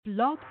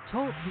Blog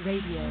Talk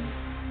Radio.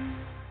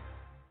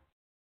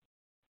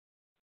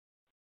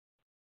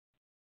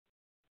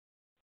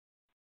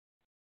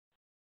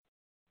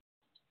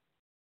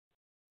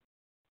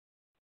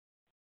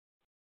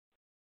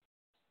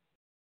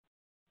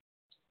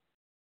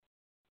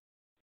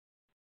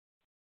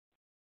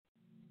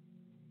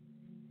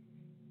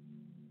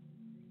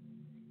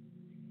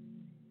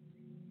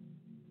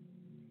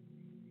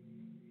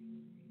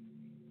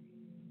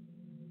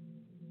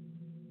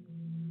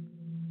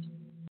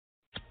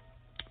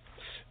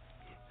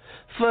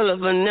 Full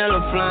of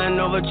vanilla flying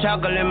over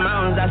chocolate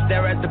mountains. I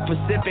stare at the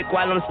Pacific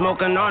while I'm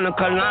smoking on a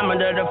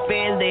kilometer. The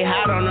feds, they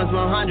hot on us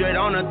 100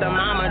 on a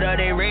thermometer.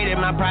 They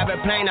raided my private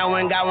plane. I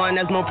went got one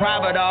that's more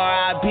private.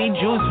 R.I.P.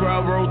 Juice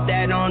WRLD wrote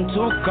that on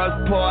 2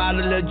 cups. Pour out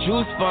a little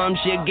juice from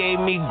shit gave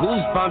me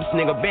goosebumps.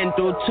 Nigga been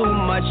through too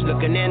much.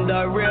 Looking in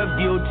the rear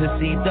view to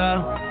see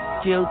the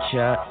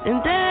future. And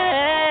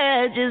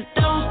that just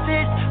don't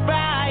sit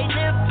right.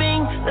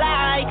 Living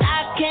like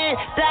I can't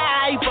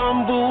die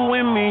from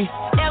booing me.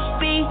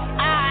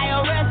 FBI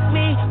arrest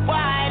me.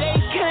 Why they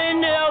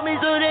couldn't help me,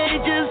 so they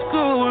just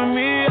screwing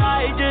me.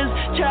 I just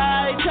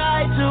try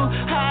to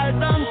hide.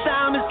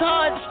 Sometimes it's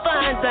hard to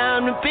find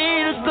time to be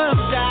the good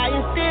guy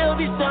and still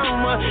be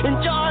someone.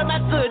 Enjoy my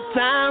good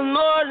time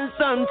more than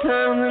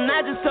sometimes. And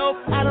I just hope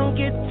I don't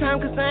get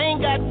time, cause I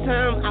ain't got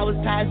time. I was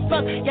tired as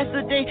fuck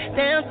yesterday.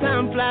 Damn,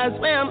 time flies.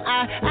 Where am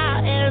I?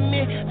 I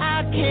admit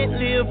I can't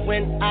live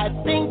when I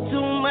think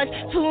too much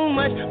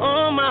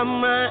on my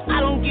mind. I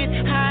don't get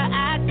high,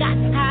 I got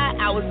high.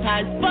 I was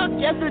tired as fuck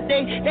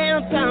yesterday.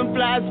 Damn, time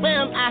flies.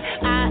 Where am I?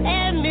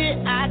 I admit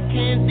I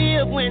can't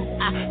live when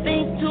I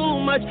think too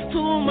much.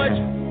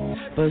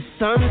 But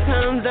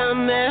sometimes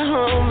I'm at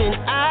home and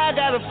I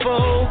gotta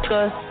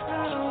focus.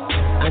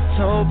 I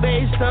told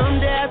babe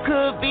someday I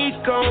could be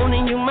gone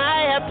and you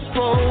might have to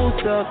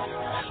post up.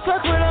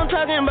 Fuck what I'm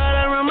talking about,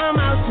 I run my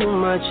mouth too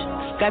much.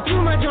 Got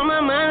too much on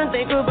my mind and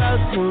think about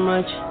too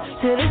much.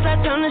 Till it's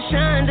like time to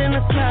shine, then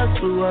the clouds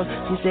flew up.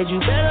 She said you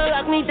better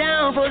lock me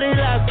down before they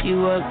lock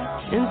you up.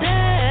 And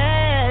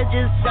that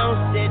just don't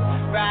sit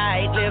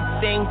right.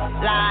 Living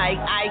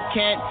like I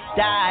can't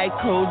die,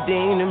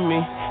 codeine to me.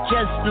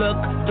 Just look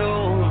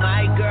through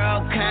my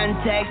girl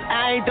contacts.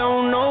 I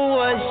don't know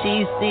what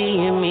she's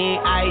seeing me.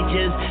 I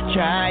just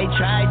try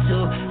to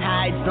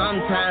hide.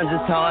 Sometimes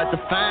it's hard to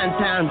find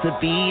time to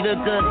be the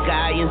good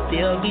guy and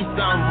still be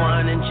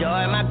someone.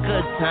 Enjoy my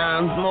good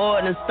times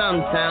more than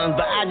sometimes.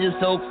 But I just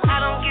hope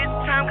I don't get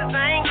time, cause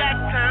I ain't got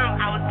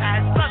time. I was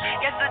tired as fuck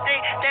yesterday.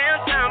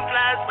 Damn, time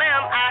flies. Where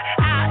am I?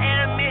 I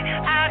admit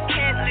I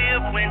can't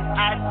live when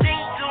I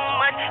think too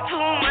much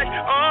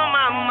on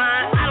my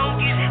mind. I don't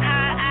get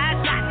high, I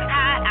got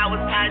high. I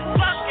was tired as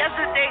fuck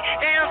yesterday.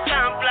 Damn,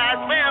 time flies.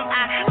 Where am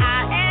I? I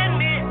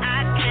admit I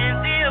can't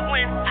live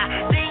when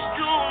I think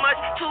too much.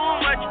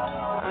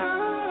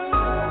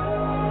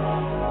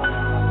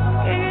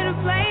 Can't get a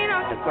plane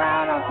off the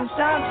ground often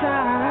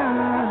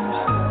sometimes.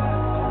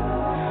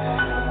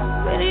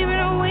 But even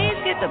the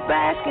weeds get the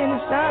bask in the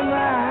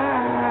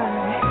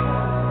sunlight.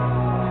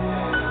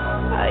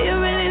 Are you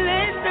really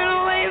listening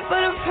or waiting for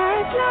the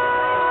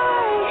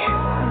punchline?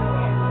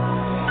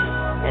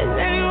 Is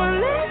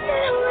anyone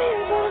listening or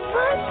waiting for the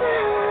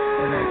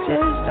punchline? I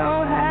just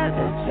don't have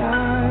the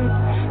time.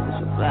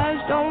 So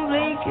flash, don't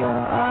blink your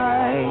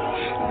eye.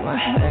 In my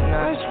head and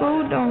I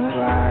screw don't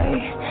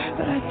right.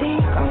 But I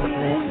think I'm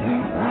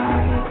living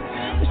right.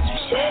 But some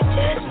shit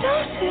just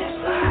don't sit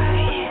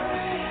right.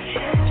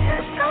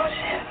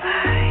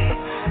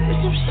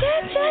 Some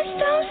shit just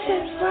don't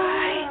sit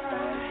right.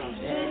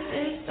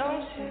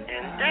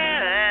 And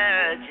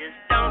that just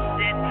don't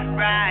sit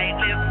right.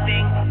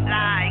 Living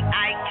like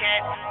I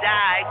can't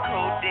die,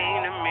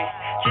 codeine to me.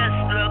 Just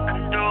look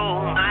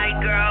through my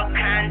girl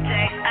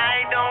contacts.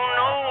 I don't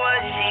know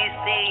what she's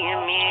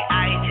seeing me.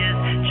 I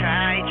just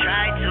try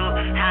to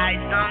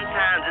hide.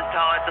 Sometimes it's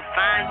hard to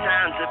find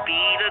time to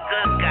be the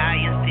good guy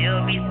and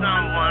still be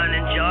someone.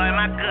 Enjoy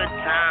my good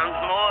times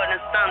more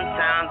than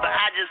sometimes. But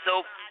I just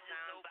hope.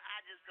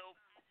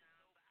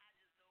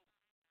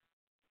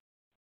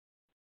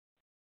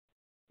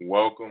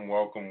 Welcome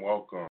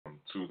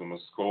to the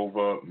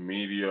Moscova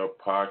Media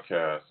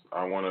Podcast.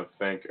 I want to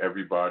thank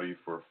everybody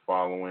for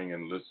following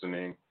and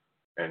listening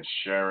and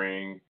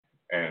sharing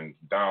and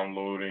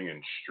downloading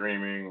and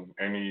streaming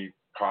any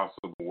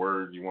possible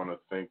word you want to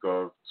think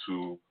of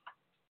to,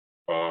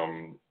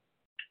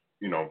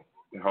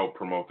 help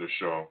promote the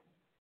show.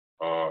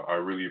 I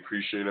really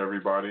appreciate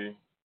everybody,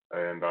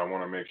 and I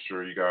want to make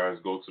sure you guys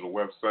go to the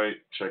website,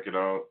 check it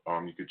out.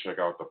 You can check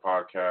out the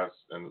podcast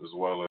and as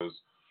well as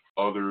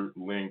other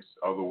links,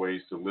 other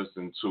ways to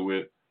listen to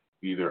it,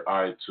 either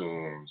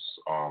iTunes,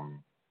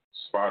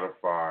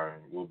 Spotify.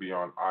 We'll be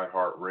on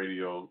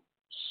iHeartRadio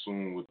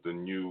soon with the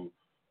new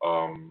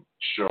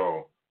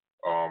show.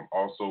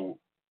 Also,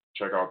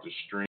 check out the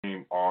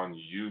stream on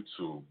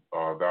YouTube.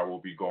 That will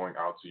be going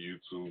out to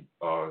YouTube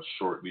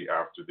shortly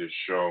after this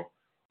show.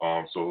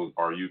 So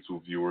our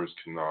YouTube viewers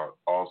can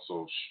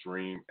also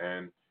stream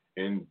and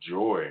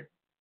enjoy.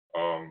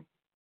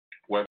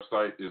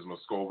 website is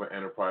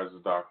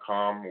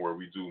muscovaenterprises.com, where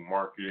we do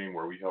marketing,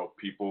 where we help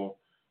people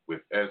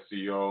with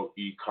SEO,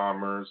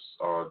 e-commerce,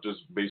 just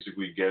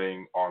basically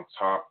getting on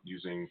top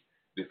using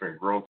different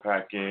growth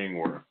hacking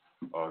or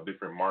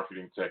different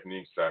marketing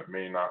techniques that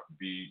may not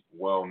be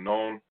well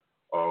known.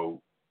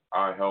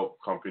 I help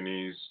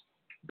companies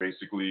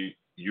basically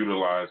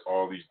utilize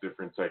all these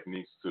different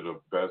techniques to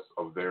the best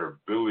of their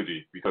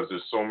ability, because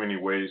there's so many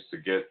ways to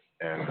get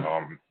and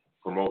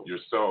promote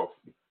yourself,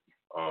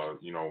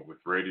 with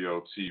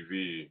radio,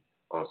 TV,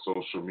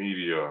 social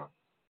media,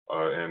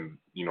 and,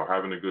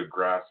 having a good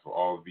grasp of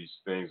all of these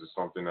things is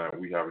something that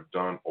we have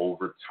done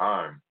over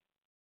time.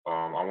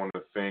 I want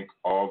to thank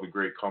all the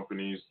great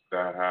companies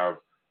that have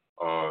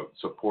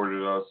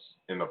supported us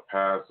in the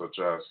past, such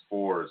as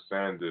Ford,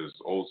 Sanders,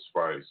 Old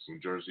Spice, New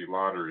Jersey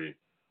Lottery.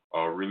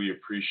 Really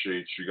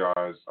appreciate you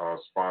guys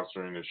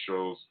sponsoring the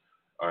shows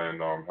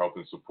and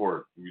helping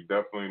support. We're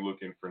definitely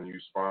looking for new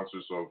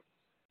sponsors, so if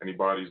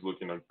anybody's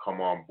looking to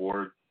come on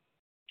board,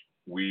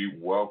 we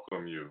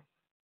welcome you.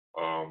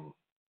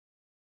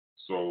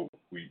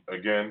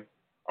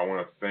 I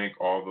want to thank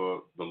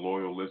all the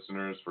loyal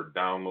listeners for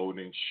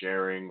downloading,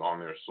 sharing on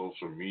their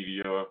social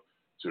media,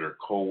 to their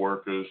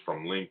coworkers,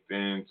 from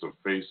LinkedIn to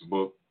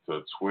Facebook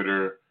to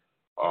Twitter,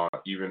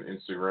 even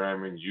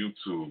Instagram and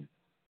YouTube.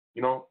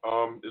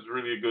 It's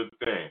really a good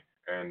thing.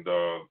 And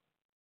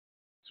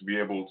to be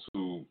able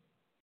to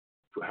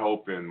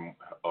help and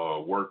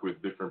work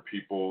with different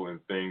people and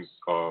things,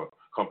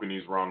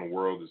 companies around the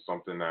world, is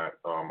something that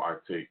I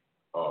take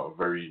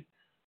very,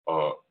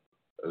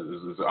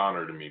 is an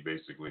honor to me,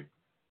 basically.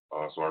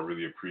 So I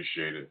really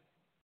appreciate it.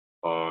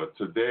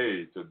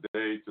 Today,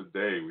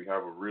 we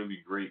have a really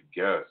great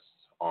guest.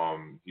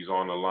 He's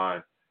on the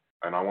line,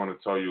 and I want to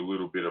tell you a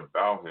little bit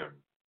about him.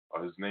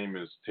 His name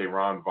is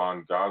Tehran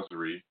Von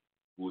Ghasri,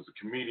 who is a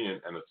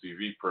comedian and a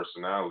TV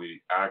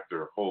personality,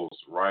 actor,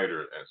 host,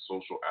 writer, and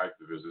social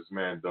activist. This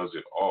man does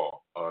it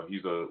all.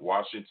 He's a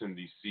Washington,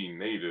 D.C.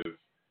 native,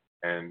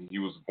 and he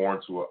was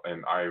born to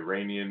an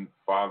Iranian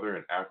father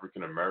and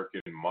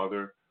African-American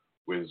mother,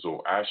 with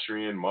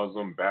Zoroastrian,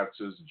 Muslim,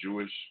 Baptist,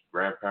 Jewish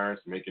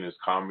grandparents, making his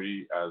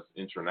comedy as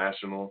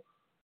international,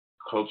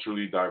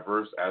 culturally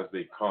diverse as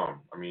they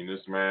come. I mean,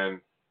 this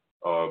man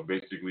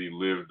basically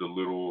lived a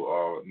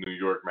little New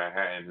York,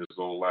 Manhattan his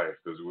whole life,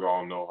 because we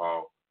all know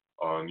how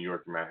New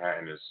York,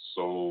 Manhattan is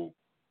so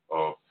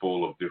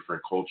full of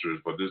different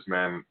cultures. But this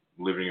man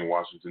living in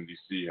Washington,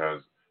 D.C.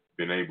 has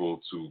been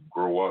able to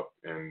grow up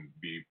and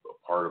be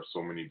a part of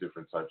so many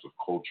different types of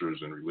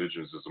cultures and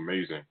religions. It's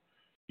amazing.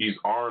 He's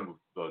armed with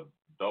the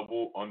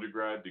double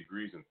undergrad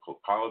degrees in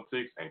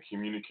politics and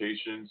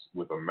communications,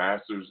 with a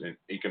master's in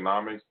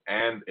economics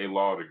and a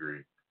law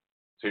degree.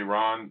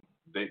 Tehran,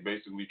 they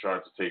basically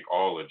tried to take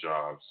all the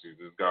jobs. See,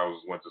 this guy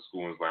went to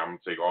school and was like, I'm going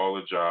to take all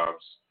the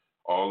jobs,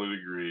 all the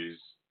degrees.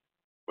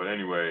 But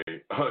anyway,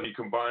 he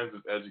combines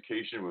his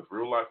education with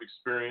real-life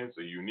experience,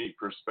 a unique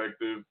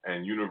perspective,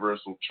 and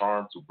universal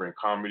charm to bring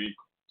comedy,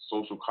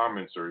 social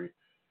commentary,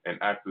 and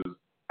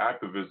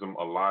activism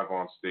alive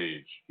on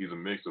stage. He's a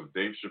mix of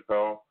Dave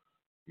Chapelle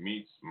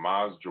meets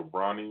Maz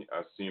Jobrani,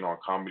 as seen on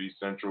Comedy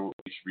Central,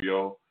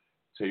 HBO.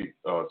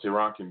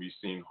 Tehran can be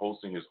seen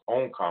hosting his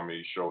own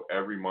comedy show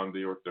every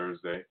Monday or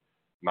Thursday,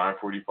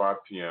 9:45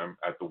 p.m.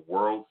 at the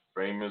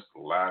world-famous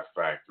Laugh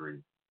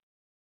Factory.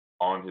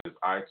 On his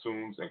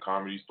iTunes and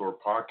Comedy Store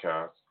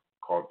podcast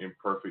called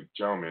Imperfect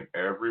Gentlemen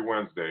every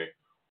Wednesday,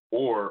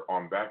 or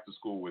on Back to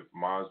School with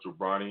Maz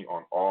Jobrani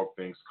on All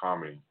Things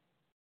Comedy.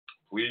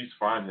 Please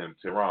find him,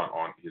 Tehran,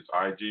 on his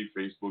IG,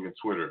 Facebook, and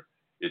Twitter.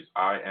 It's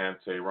I Am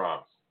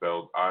Tehran,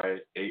 spelled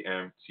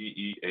IAMTEHRAN,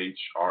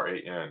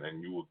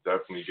 and you will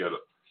definitely get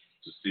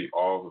to see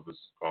all of his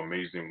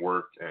amazing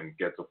work and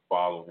get to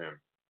follow him.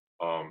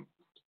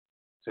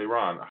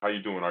 Tehran, how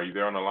you doing? Are you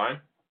there on the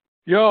line?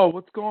 Yo,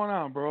 what's going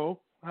on, bro?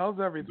 How's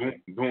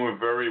everything? Doing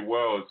very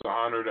well. It's an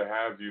honor to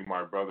have you,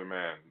 my brother,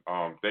 man.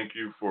 Thank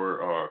you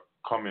for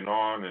coming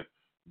on and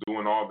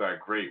doing all that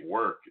great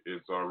work.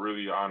 It's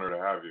really an honor to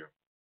have you.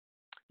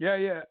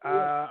 Yeah.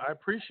 I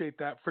appreciate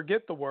that.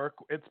 Forget the work.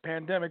 It's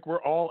pandemic.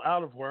 We're all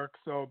out of work.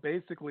 So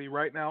basically,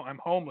 right now, I'm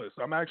homeless.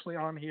 I'm actually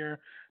on here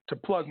to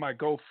plug my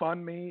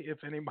GoFundMe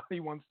if anybody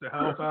wants to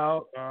help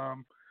out.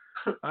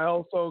 I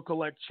also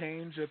collect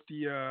change at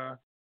the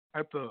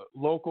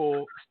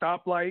local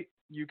stoplight.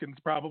 You can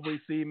probably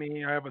see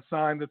me. I have a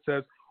sign that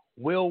says,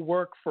 "Will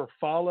work for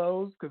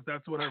follows," because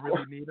that's what I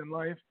really need in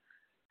life.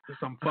 Is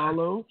some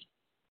follows.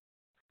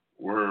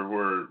 Word.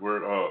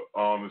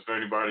 If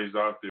anybody's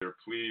out there,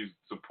 please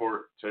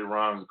support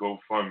Tehran's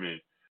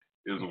GoFundMe.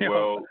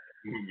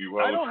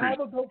 I don't have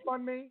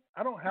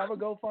a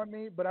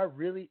GoFundMe, but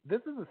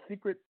this is a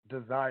secret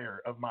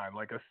desire of mine,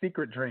 like a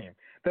secret dream,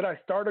 that I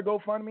start a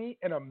GoFundMe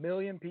and 1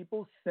 million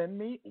people send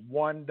me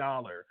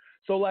 $1.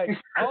 So like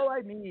all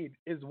I need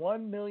is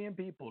 1 million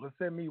people to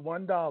send me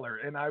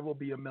 $1 and I will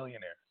be a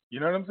millionaire. You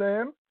know what I'm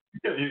saying?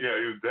 Yeah,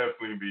 it would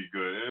definitely be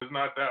good. And it's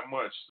not that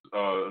much.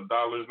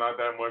 $1 is not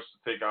that much to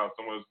take out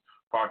someone's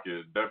pocket.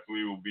 It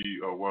definitely will be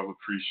well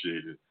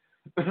appreciated.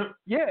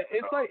 Yeah,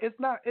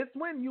 it's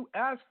when you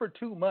ask for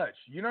too much.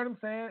 You know what I'm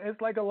saying?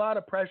 It's like a lot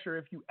of pressure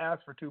if you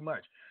ask for too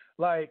much.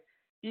 Like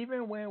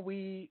even when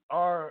we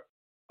are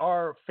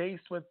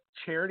faced with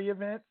charity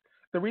events,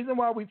 the reason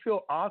why we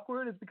feel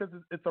awkward is because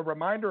it's a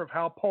reminder of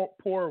how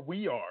poor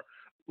we are.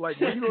 Like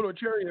when you go to a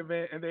charity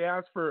event and they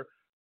ask for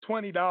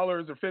 $20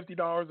 or $50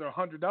 or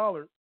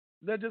 $100,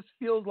 that just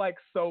feels like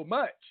so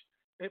much.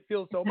 It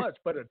feels so much.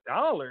 But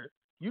 $1,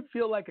 you'd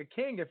feel like a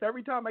king if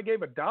every time I gave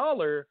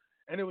 $1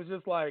 and it was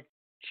just like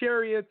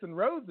chariots and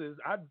roses,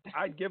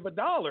 I'd give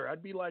 $1.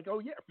 I'd be like, oh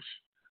yeah,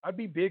 I'd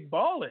be big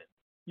balling.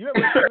 You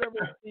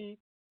ever see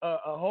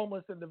a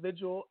homeless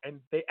individual and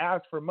they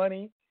ask for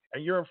money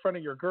and you're in front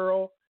of your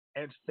girl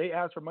and they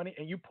ask for money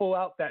and you pull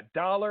out that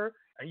dollar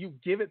and you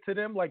give it to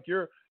them like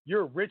you're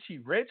Richie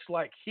Rich,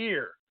 like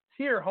here,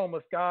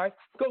 homeless guy,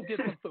 go get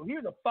some food.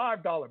 Here's a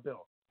 $5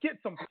 bill. Get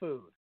some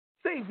food.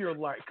 Save your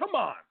life. Come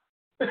on.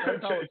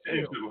 That's how it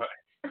feels.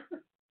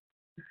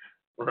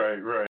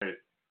 Right.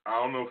 I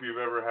don't know if you've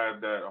ever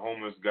had that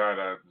homeless guy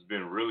that's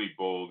been really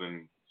bold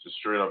and just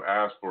straight up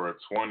asked for a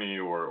 20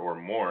 or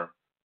more.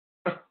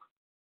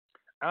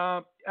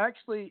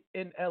 Actually,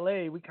 in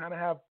LA, we kind of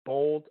have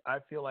bold, I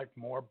feel like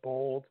more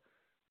bold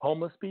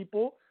homeless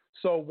people.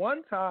 So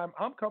one time,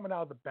 I'm coming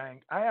out of the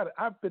bank.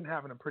 I've been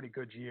having a pretty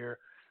good year.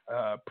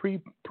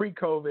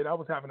 Pre-COVID, I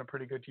was having a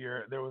pretty good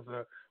year. There was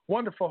a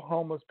wonderful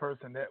homeless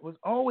person that was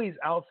always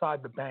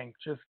outside the bank,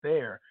 just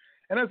there.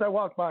 And as I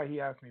walked by, he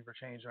asked me for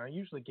change, and I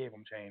usually gave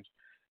him change.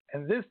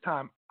 And this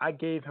time, I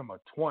gave him a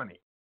 20.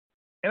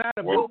 And I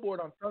had a billboard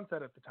on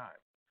Sunset at the time.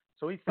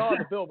 So he saw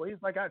the billboard.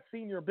 He's like, I've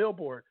seen your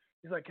billboard.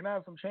 He's like, can I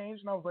have some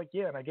change? And I was like,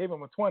 yeah. And I gave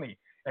him a 20.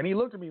 And he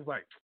looked at me. He's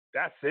like,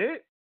 that's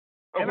it?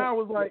 And I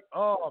was like,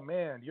 oh,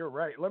 man, you're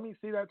right. Let me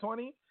see that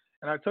 20.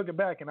 And I took it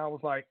back. And I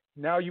was like,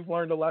 now you've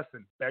learned a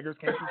lesson. Beggars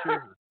can't be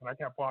choosers. And I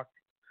kept walking.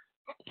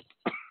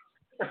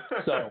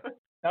 So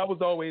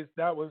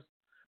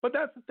but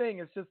that's the thing.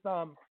 It's just,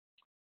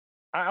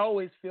 I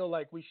always feel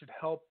like we should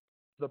help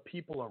the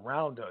people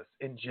around us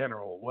in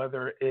general,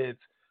 whether it's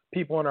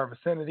people in our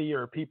vicinity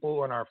or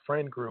people in our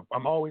friend group.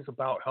 I'm always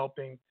about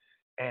helping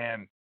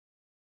and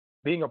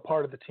being a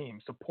part of the team,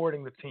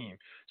 supporting the team.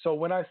 So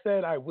when I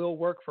said I will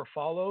work for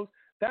follows,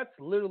 that's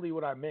literally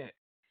what I meant.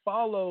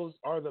 Follows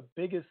are the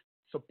biggest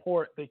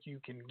support that you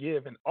can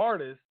give an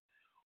artist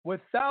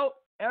without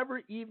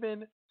ever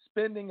even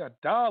spending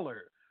 $1.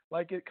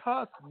 Like it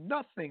costs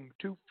nothing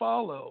to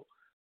follow.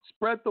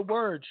 Spread the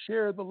word,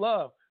 share the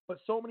love. But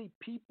so many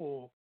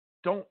people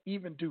don't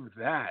even do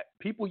that.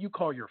 People you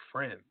call your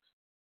friends.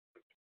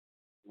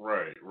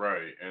 Right.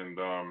 And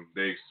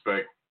they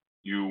expect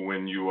you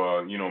when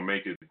you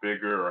make it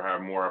bigger or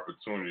have more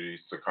opportunities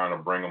to kind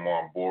of bring them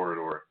on board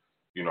or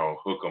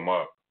hook them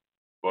up.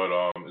 But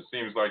it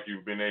seems like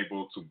you've been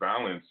able to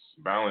balance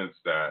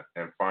that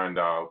and find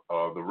out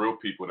the real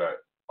people that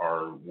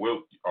are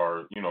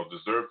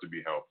deserve to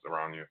be helped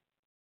around you.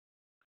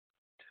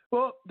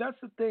 Well, that's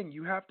the thing.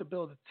 You have to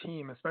build a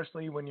team,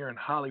 especially when you're in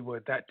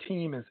Hollywood. That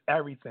team is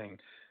everything.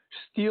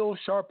 Steel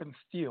sharpens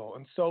steel.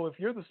 And so if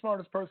you're the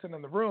smartest person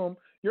in the room,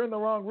 you're in the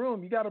wrong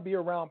room. You got to be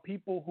around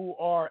people who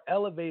are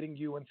elevating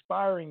you,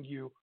 inspiring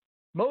you,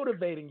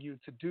 motivating you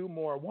to do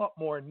more, want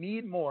more,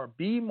 need more,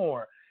 be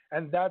more.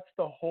 And that's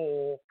the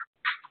whole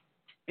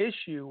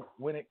issue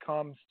when it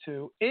comes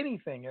to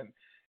anything. And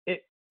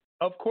it,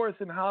 of course,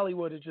 in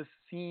Hollywood, it just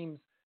seems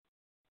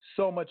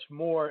so much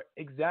more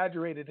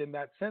exaggerated in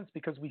that sense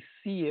because we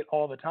see it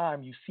all the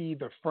time. You see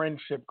the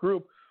friendship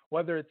group,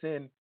 whether it's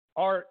in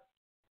art,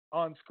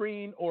 on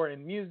screen, or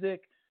in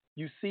music.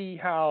 You see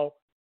how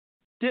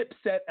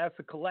Dipset as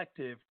a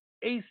collective,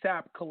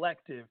 ASAP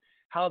collective,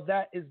 how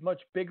that is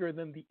much bigger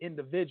than the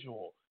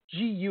individual.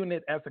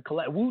 G-Unit as a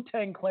collective,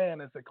 Wu-Tang Clan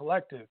as a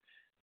collective.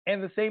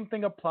 And the same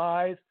thing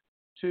applies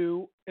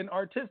to an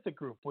artistic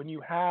group. When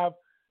you have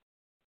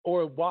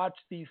or watch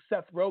these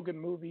Seth Rogen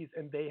movies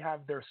and they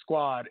have their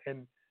squad,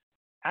 and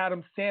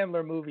Adam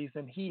Sandler movies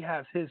and he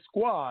has his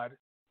squad,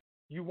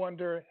 you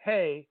wonder,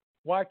 hey,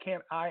 why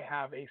can't I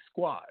have a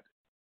squad?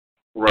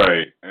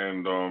 Right.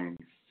 And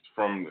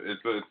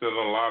it's in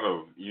a lot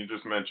of, you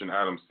just mentioned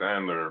Adam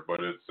Sandler, but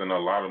it's in a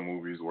lot of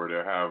movies where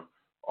they have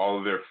all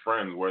of their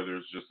friends, whether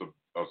it's just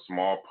a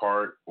small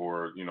part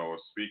or, a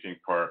speaking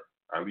part,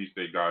 at least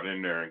they got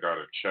in there and got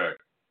a check.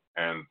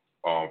 And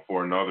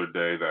for another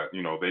day that,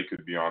 they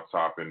could be on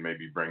top and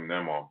maybe bring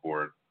them on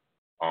board.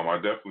 I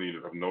definitely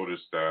have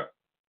noticed that.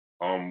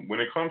 When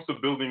it comes to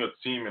building a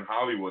team in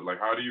Hollywood, like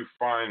how do you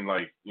find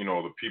the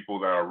people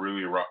that are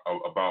really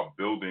about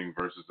building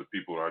versus the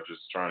people that are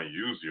just trying to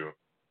use you?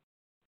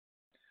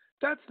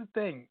 That's the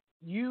thing.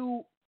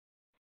 You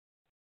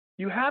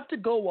have to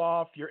go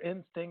off your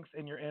instincts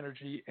and your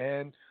energy.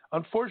 And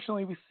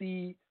unfortunately, we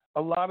see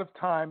a lot of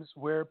times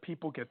where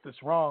people get this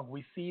wrong.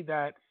 We see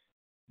that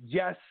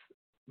yes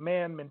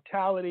man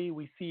mentality.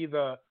 We see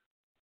the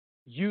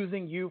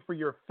using you for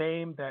your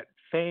fame, that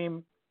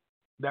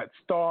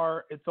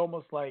star. It's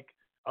almost like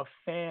a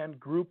fan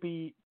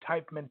groupie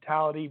type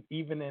mentality,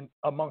 even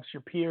amongst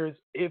your peers.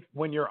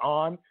 When you're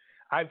on,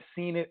 I've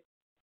seen it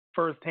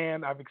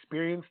firsthand. I've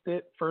experienced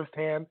it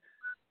firsthand.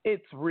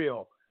 It's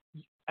real.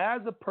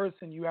 As a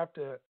person, you have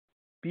to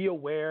be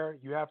aware.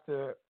 You have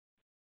to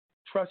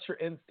trust your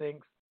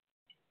instincts.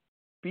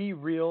 Be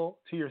real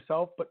to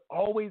yourself, but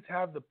always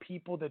have the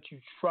people that you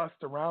trust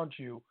around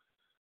you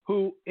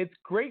who it's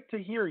great to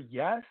hear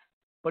yes,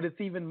 but it's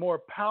even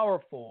more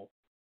powerful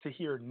to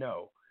hear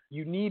no.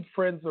 You need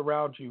friends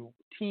around you,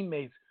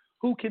 teammates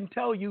who can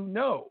tell you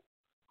no,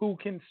 who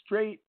can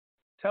straight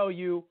tell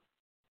you,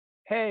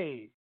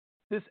 hey,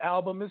 this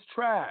album is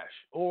trash,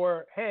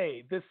 or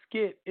hey, this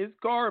skit is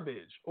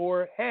garbage,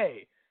 or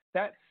hey,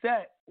 that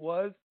set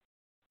was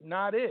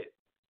not it.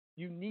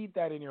 You need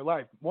that in your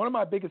life. One of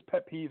my biggest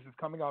pet peeves is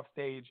coming off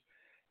stage,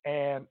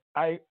 and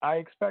I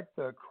expect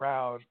the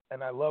crowd,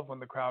 and I love when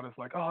the crowd is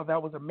like, oh,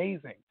 that was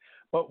amazing.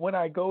 But when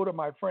I go to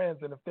my friends,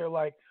 and if they're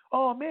like,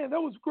 oh, man, that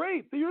was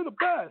great, you're the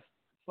best,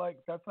 it's like,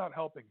 that's not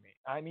helping me.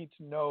 I need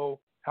to know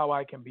how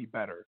I can be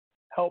better.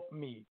 Help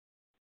me.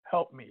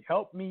 Help me.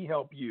 Help me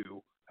help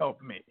you.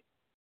 Help me.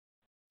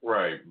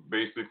 Right.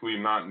 Basically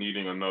not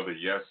needing another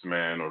yes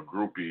man or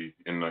groupie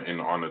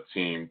on a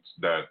team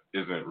that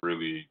isn't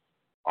really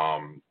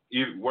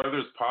whether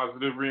it's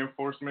positive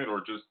reinforcement or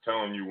just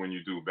telling you when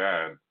you do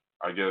bad.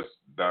 I guess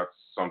that's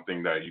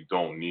something that you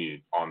don't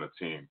need on a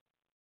team.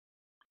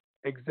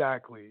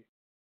 Exactly.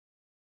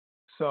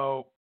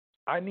 So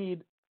I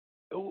need,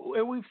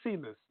 and we've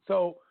seen this.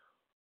 So,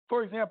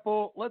 for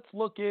example, let's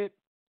look at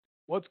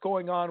what's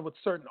going on with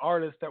certain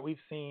artists that we've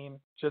seen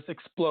just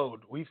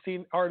explode. We've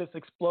seen artists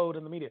explode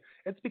in the media.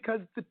 It's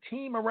because the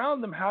team around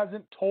them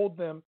hasn't told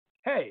them,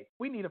 hey,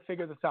 we need to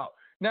figure this out.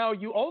 Now,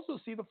 you also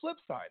see the flip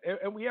side,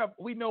 and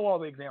we know all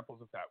the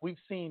examples of that. We've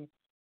seen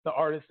the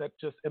artists that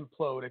just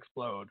implode,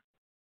 explode,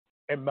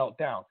 and melt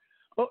down.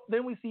 But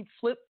then we see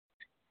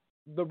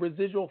the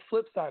residual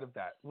flip side of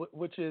that,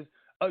 which is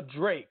a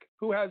Drake,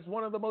 who has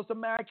one of the most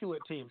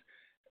immaculate teams,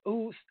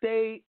 who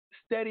stay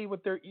steady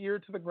with their ear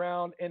to the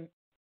ground and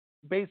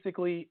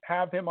basically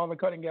have him on the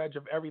cutting edge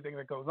of everything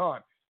that goes on.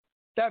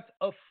 That's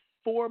a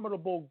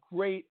formidable,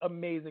 great,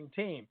 amazing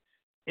team.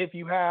 If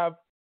you have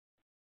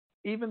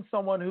even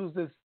someone who's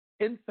as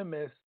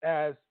infamous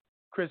as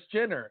Kris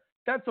Jenner,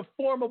 that's a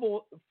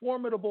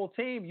formidable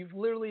team. You've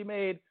literally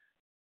made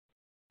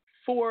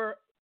 4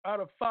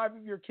 out of 5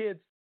 of your kids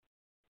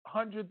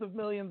hundreds of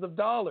millions of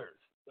dollars.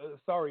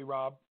 Sorry,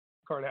 Rob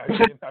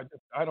Kardashian.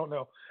 I don't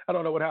know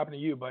what happened to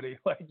you, buddy.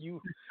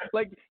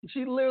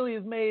 She literally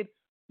has made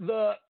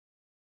the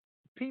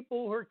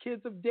people her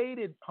kids have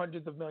dated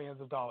hundreds of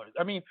millions of dollars.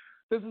 I mean,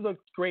 this is a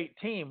great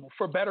team,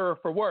 for better or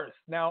for worse.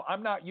 Now,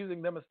 I'm not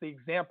using them as the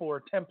example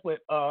or template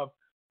of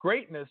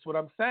greatness. What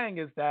I'm saying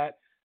is that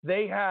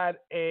they had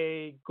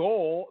a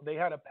goal, they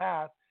had a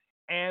path,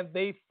 and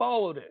they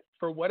followed it.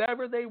 For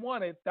whatever they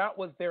wanted, that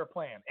was their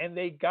plan, and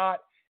they got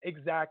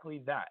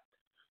exactly that.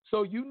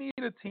 So you need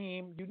a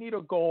team, you need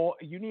a goal,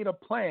 you need a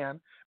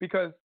plan,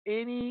 because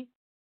any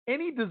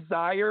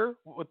desire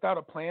without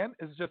a plan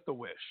is just a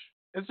wish.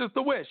 It's just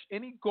a wish.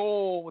 Any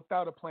goal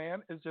without a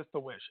plan is just a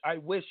wish. I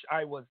wish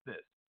I was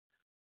this.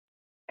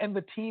 And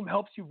the team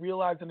helps you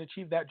realize and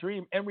achieve that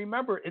dream. And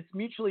remember, it's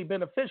mutually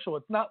beneficial.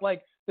 It's not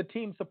like the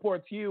team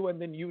supports you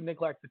and then you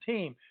neglect the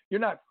team. You're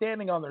not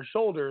standing on their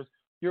shoulders.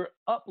 You're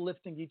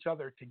uplifting each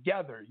other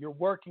together. You're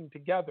working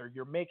together.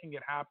 You're making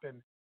it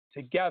happen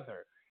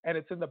together. And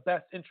it's in the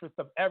best interest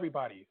of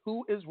everybody.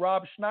 Who is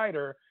Rob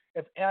Schneider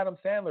if Adam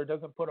Sandler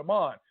doesn't put him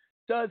on?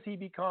 Does he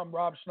become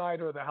Rob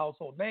Schneider, the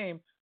household name?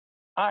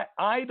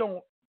 I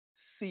don't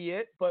see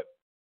it, but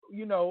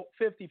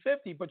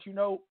 50-50. But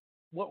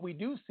what we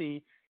do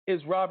see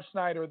is Rob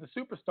Schneider, the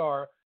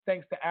superstar,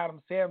 thanks to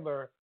Adam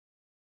Sandler,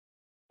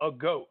 a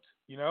GOAT,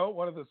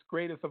 one of the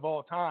greatest of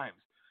all times.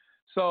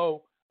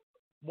 So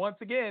once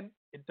again,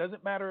 it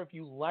doesn't matter if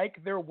you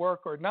like their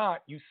work or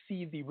not, you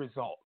see the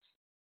results.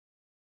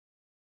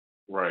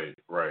 Right.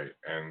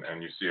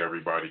 And you see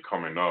everybody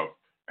coming up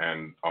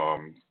and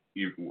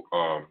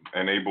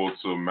able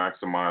to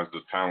maximize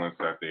the talents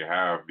that they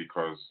have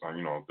because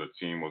the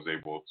team was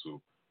able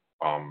to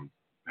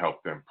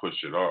help them push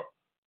it up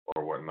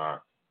or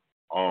whatnot.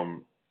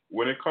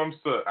 When it comes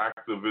to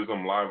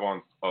activism live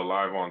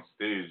on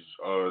stage,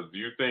 do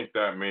you think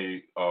that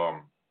may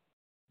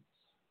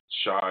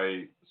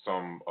shy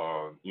some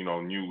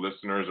new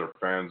listeners or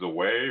fans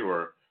away,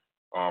 or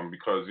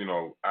because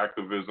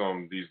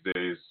activism these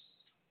days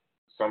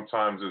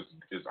sometimes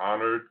is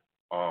honored,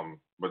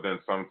 but then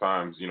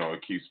sometimes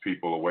it keeps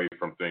people away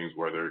from things,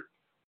 whether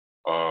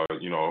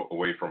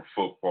away from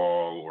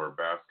football or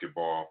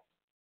basketball.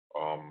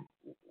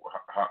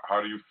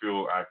 How do you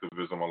feel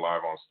activism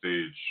alive on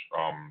stage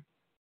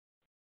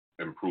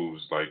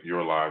improves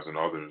your lives and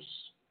others?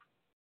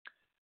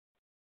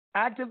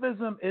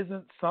 Activism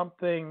isn't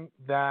something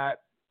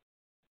that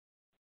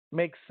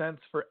makes sense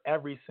for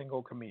every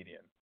single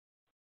comedian.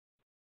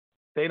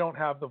 They don't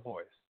have the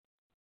voice.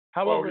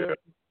 However,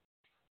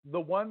 the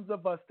ones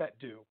of us that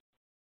do,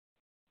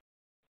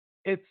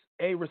 it's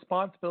a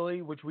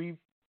responsibility which we've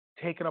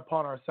taken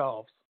upon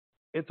ourselves.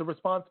 It's a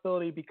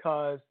responsibility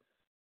because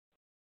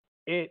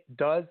it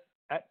does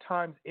at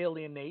times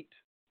alienate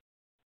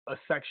a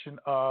section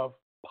of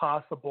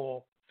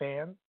possible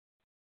fans.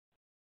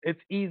 It's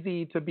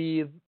easy to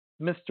be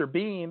Mr.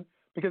 Bean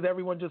because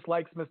everyone just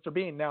likes Mr.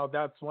 Bean. Now,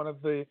 that's one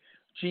of the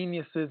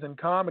geniuses in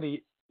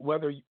comedy.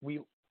 Whether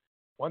you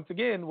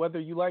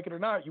like it or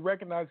not, you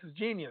recognize his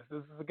genius.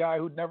 This is a guy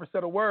who never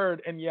said a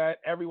word, and yet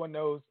everyone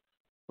knows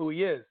who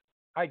he is.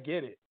 I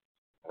get it.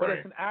 But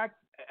Right.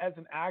 as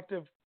an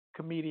active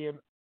comedian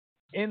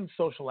in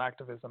social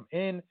activism,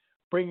 in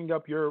bringing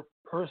up your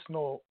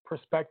personal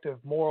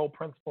perspective, moral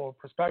principle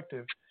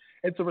perspective,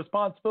 it's a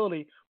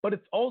responsibility, but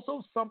it's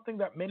also something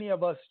that many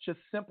of us just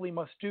simply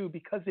must do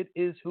because it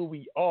is who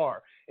we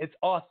are. It's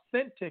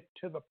authentic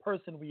to the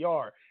person we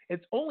are.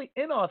 It's only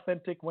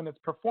inauthentic when it's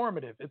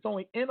performative. It's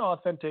only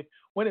inauthentic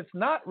when it's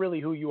not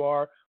really who you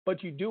are,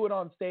 but you do it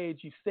on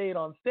stage, you say it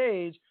on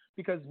stage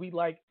because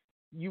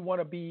you want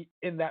to be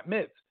in that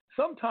midst.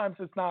 Sometimes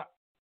it's not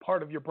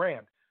part of your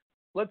brand.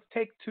 Let's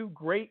take two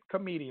great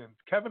comedians,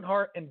 Kevin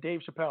Hart and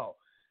Dave Chapelle.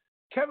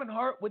 Kevin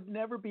Hart would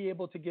never be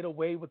able to get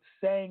away with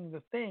saying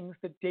the things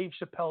that Dave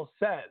Chapelle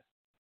says,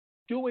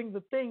 doing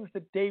the things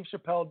that Dave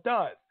Chapelle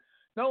does.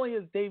 Not only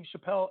is Dave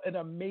Chapelle an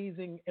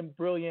amazing and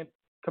brilliant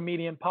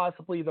comedian,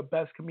 possibly the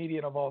best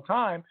comedian of all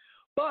time,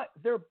 but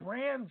their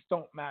brands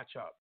don't match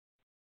up,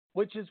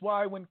 which is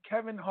why when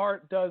Kevin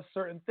Hart does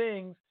certain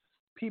things,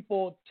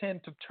 people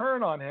tend to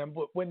turn on him.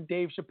 But when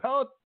Dave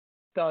Chapelle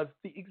does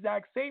the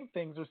exact same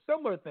things or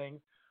similar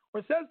things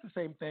or says the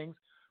same things,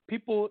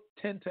 people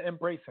tend to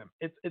embrace him.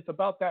 It's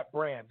about that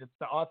brand. It's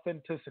the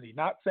authenticity.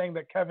 Not saying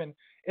that Kevin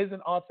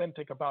isn't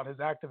authentic about his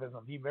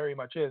activism. He very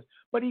much is.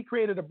 But he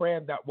created a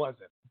brand that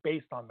wasn't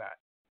based on that.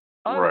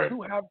 Us Right.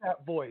 who have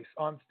that voice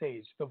on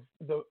stage,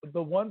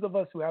 the ones of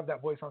us who have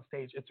that voice on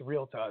stage, it's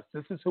real to us.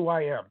 This is who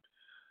I am.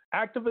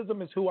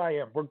 Activism is who I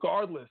am,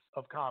 regardless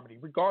of comedy,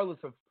 regardless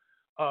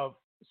of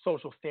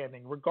social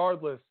standing,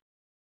 regardless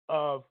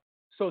of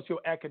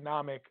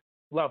socioeconomic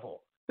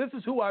level. This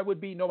is who I would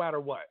be no matter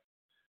what.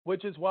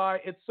 Which is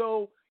why it's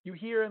so, you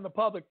hear in the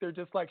public, they're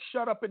just like,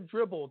 shut up and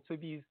dribble to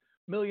these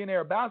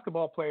millionaire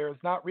basketball players,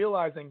 not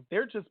realizing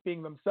they're just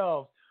being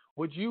themselves.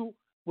 Would you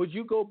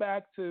go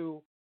back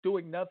to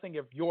doing nothing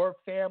if your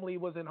family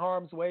was in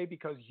harm's way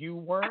because you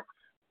weren't?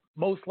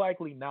 Most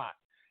likely not.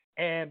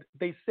 And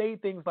they say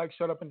things like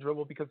shut up and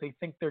dribble because they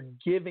think they're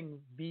giving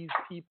these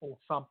people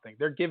something.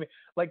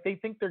 They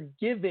think they're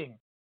giving.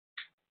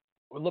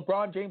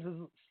 LeBron James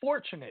is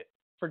fortunate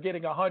for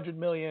getting $100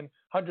 million,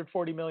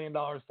 $140 million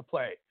to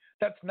play.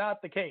 That's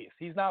not the case.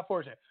 He's not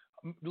fortunate.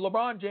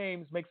 LeBron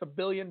James makes $1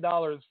 billion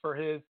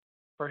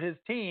for his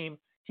team.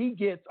 He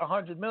gets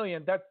 $100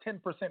 million. That's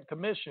 10%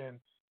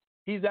 commission.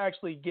 He's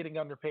actually getting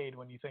underpaid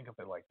when you think of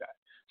it like that.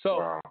 So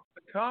Wow.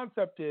 The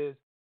concept is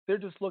they're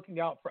just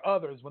looking out for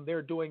others when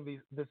they're doing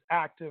this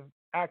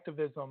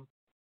activism.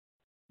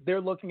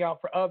 They're looking out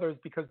for others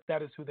because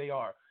that is who they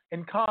are.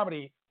 In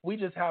comedy, we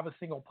just have a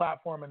single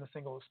platform and a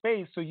single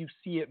space, so you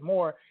see it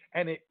more,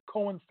 and it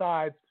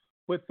coincides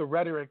with the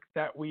rhetoric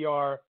that we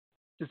are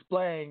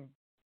displaying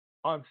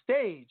on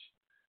stage.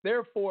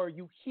 Therefore,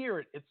 you hear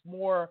it. It's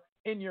more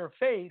in your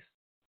face.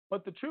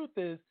 But the truth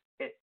is,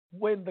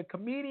 when the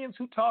comedians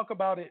who talk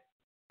about it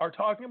are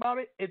talking about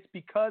it, it's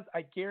because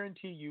I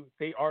guarantee you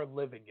they are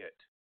living it.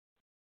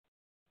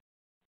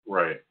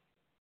 Right.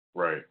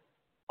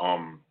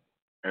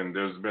 And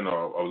there's been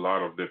a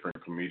lot of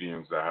different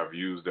comedians that have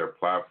used their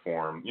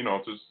platform,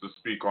 just to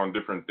speak on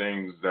different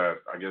things that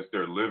I guess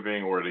they're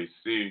living or they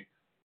see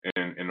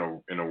in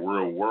a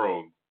real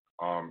world.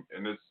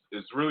 And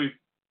it's really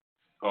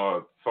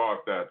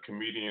thought that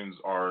comedians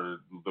are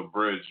the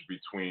bridge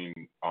between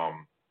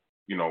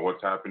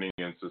what's happening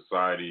in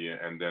society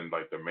and then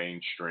like the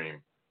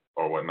mainstream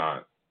or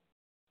whatnot.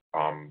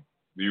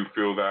 Do you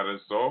feel that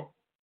is so?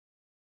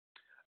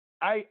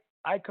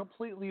 I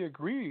completely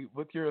agree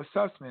with your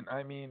assessment.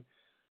 I mean,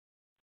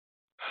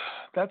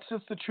 that's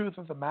just the truth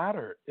of the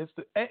matter. I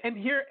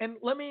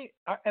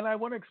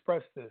want to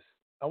express this.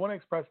 I want to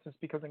express this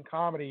because in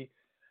comedy,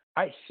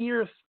 I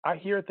hear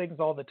things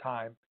all the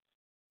time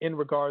in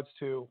regards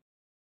to,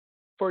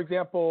 for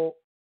example,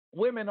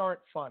 women aren't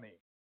funny.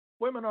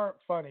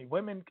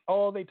 Women,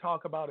 all they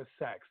talk about is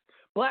sex.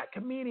 Black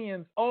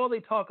comedians, all they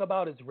talk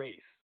about is race.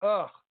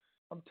 Ugh,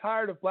 I'm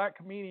tired of black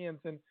comedians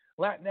and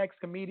Latinx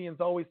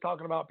comedians always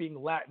talking about being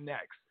Latinx.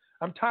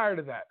 I'm tired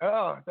of that.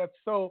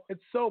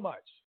 It's so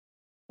much.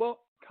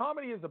 Well,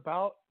 comedy is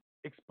about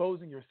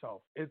exposing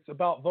yourself. It's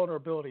about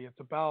vulnerability. It's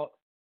about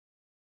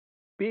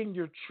being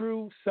your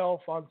true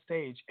self on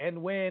stage.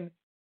 And when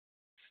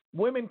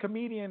women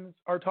comedians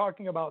are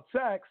talking about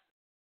sex,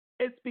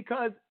 it's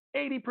because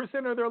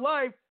 80% of their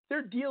life,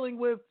 they're dealing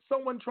with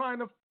someone trying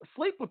to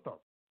sleep with them.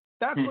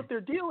 That's what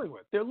they're dealing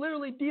with. They're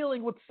literally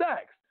dealing with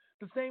sex.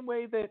 The same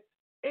way that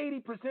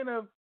 80%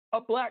 of a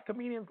black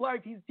comedian's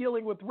life, he's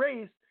dealing with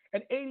race,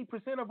 and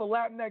 80% of a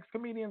Latinx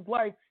comedian's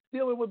life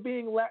dealing with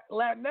being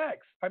Latinx.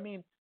 I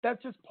mean,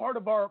 that's just part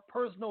of our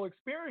personal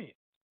experience.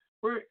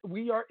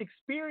 We are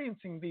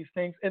experiencing these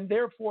things, and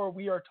therefore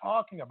we are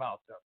talking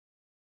about them.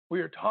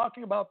 We are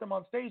talking about them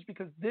on stage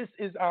because this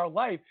is our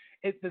life.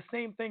 It's the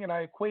same thing, and I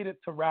equate it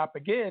to rap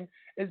again,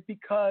 is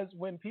because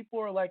when people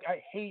are like,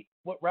 I hate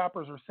what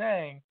rappers are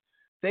saying,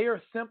 they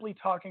are simply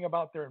talking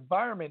about their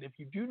environment. If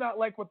you do not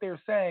like what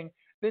they're saying,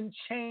 then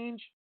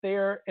change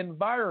their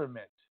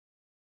environment.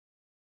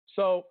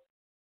 So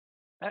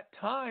at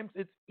times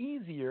it's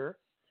easier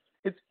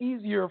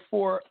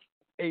for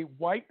a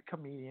white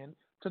comedian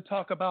to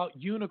talk about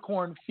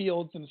unicorn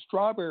fields and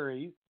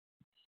strawberries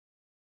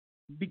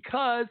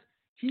because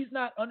he's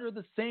not under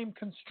the same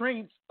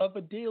constraints of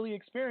a daily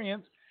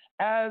experience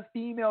as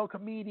female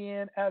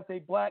comedian, as a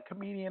black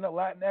comedian, a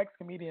Latinx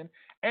comedian,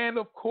 and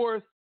of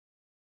course,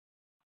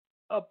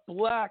 a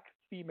black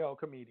female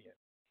comedian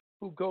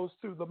who goes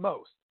through the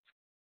most.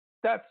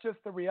 That's just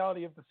the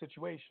reality of the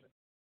situation.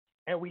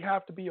 And we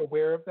have to be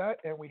aware of that,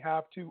 and we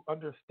have to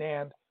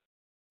understand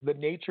the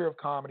nature of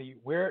comedy,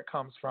 where it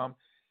comes from,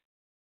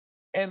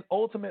 and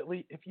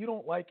ultimately, if you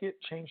don't like it,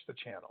 change the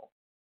channel.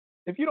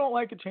 If you don't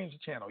like it, change the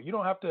channel. You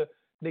don't have to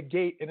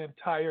negate an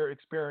entire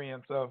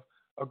experience of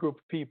a group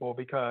of people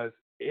because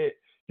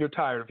you're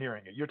tired of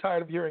hearing it. You're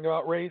tired of hearing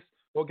about race?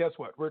 Well, guess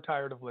what? We're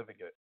tired of living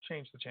it.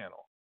 Change the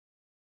channel.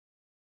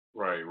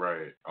 Right.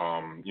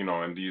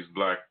 And these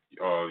black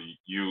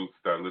youth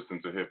that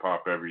listen to hip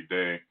hop every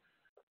day,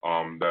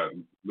 that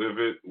live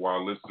it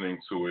while listening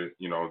to it,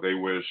 they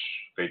wish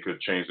they could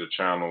change the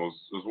channels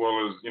as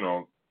well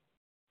as,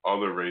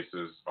 other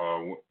races.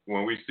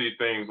 When we see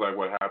things like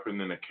what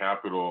happened in the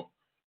Capitol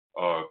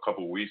a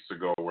couple weeks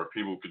ago, where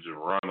people could just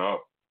run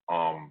up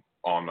on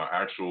the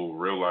actual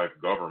real life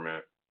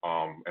government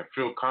and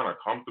feel kind of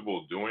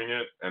comfortable doing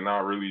it and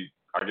not really,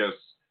 I guess,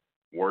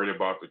 worried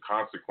about the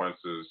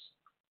consequences,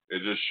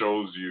 it just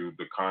shows you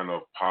the kind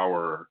of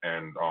power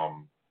and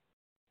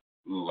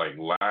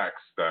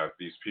lacks that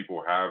these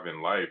people have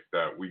in life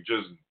that we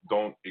just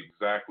don't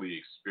exactly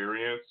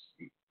experience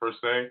per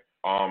se.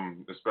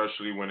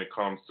 Especially when it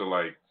comes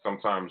to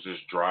sometimes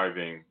just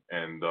driving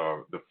and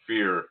the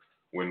fear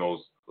when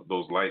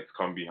those lights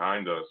come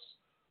behind us.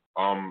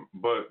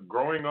 But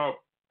growing up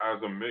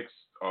as a mixed,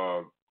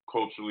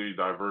 culturally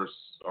diverse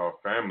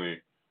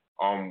family,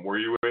 were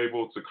you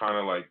able to kind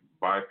of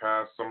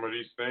bypass some of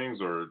these things,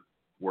 or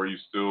were you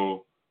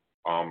still,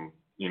 I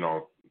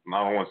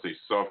don't want to say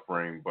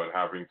suffering, but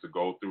having to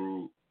go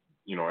through,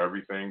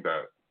 everything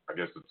that I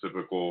guess the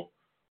typical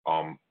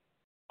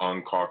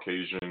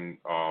un-Caucasian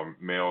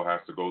male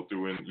has to go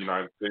through in the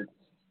United States?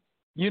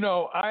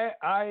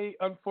 I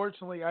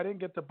unfortunately, I didn't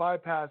get to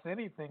bypass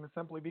anything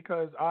simply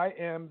because I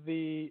am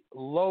the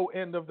low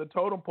end of the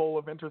totem pole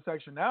of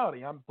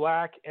intersectionality. I'm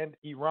black and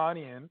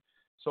Iranian,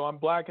 so I'm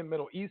black and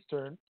Middle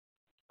Eastern.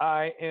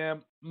 I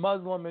am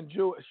Muslim and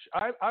Jewish.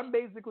 I'm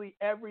basically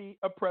every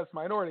oppressed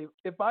minority.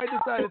 If I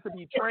decided to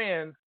be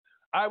trans,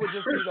 I would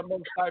just be the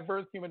most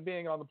diverse human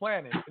being on the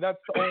planet. That's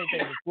the only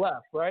thing that's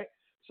left, right?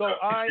 So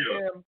I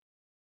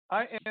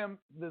am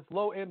this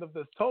low end of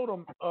this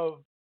totem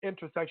of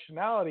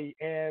intersectionality,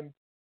 and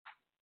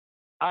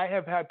I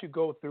have had to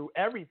go through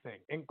everything,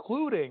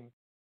 including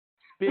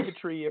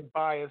bigotry and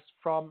bias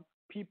from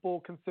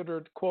people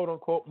considered quote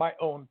unquote my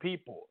own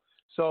people.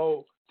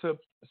 So to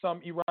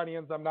some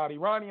Iranians, I'm not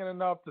Iranian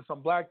enough. To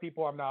some black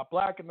people, I'm not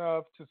black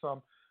enough. To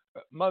some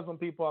Muslim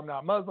people, I'm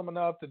not Muslim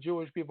enough. To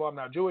Jewish people, I'm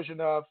not Jewish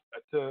enough.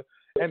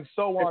 And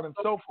so on and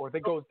so forth.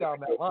 It goes down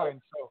that line.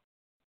 So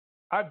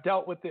I've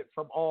dealt with it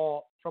from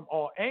all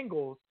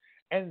angles,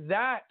 and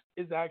that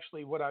is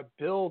actually what I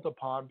build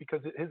upon because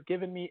it has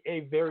given me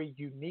a very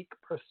unique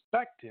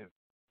perspective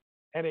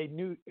and a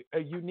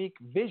unique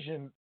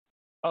vision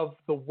of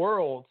the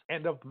world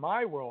and of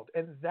my world,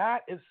 and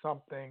that is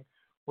something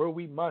where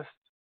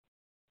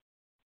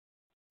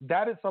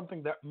that is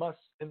something that must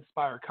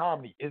inspire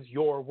comedy, is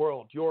your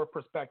world, your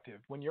perspective.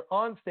 When you're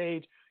on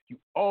stage, you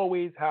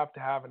always have to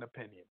have an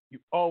opinion. You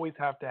always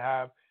have to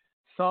have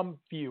some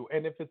view.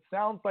 And if it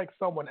sounds like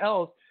someone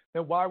else,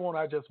 then why won't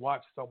I just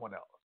watch someone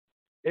else?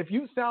 If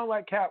you sound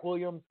like Cat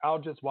Williams, I'll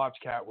just watch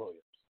Cat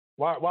Williams.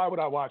 Why would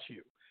I watch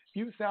you? If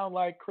you sound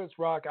like Chris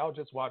Rock, I'll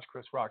just watch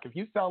Chris Rock. If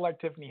you sound like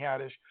Tiffany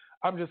Haddish,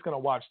 I'm just going to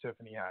watch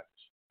Tiffany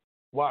Haddish.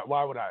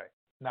 Why would I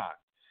not?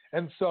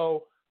 And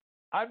so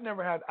I've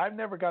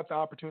never got the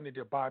opportunity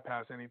to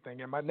bypass anything.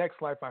 In my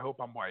next life, I hope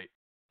I'm white.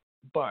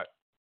 But,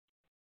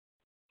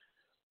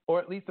 or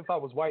at least if I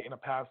was white in a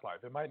past life,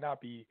 it might not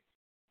be,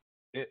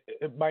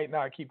 it might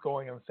not keep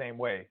going in the same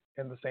way,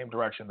 in the same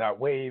direction. That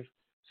wave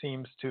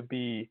seems to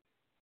be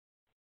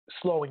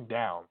slowing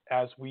down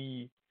as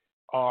we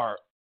are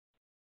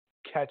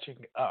catching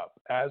up,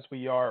 as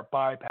we are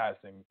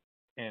bypassing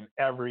in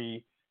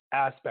every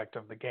aspect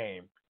of the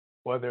game,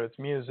 whether it's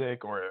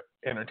music or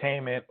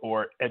entertainment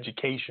or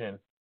education,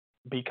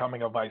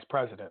 becoming a vice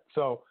president.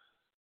 So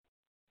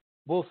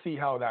we'll see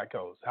how that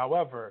goes.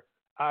 However,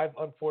 I've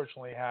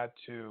unfortunately had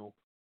to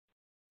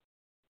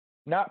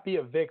not be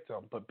a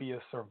victim, but be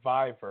a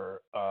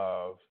survivor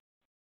of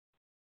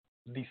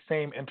the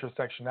same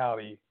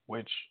intersectionality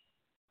which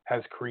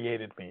has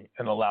created me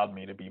and allowed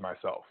me to be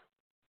myself.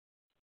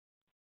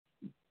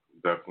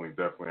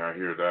 Definitely. I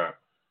hear that.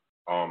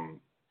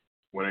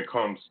 when it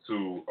comes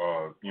to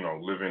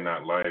living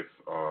that life,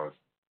 a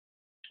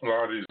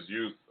lot of these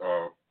youth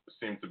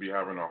seem to be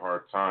having a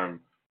hard time.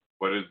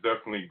 But it's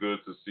definitely good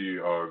to see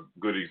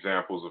good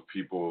examples of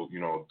people,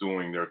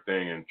 doing their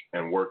thing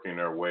and working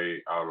their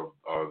way out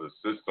of the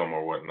system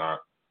or whatnot.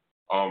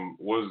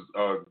 Was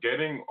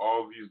getting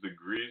all these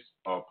degrees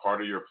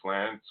part of your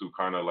plan to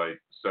kind of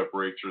like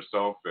separate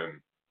yourself and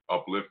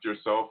uplift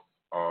yourself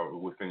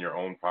within your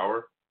own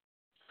power?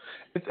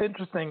 It's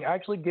interesting.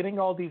 Actually, getting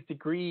all these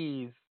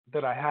degrees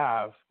that I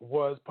have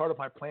was part of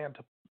my plan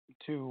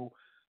to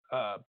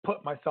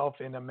put myself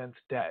in immense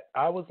debt.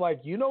 I was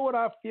like, you know what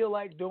I feel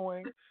like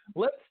doing?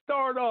 Let's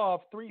start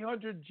off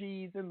 300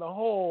 G's in the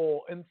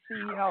hole and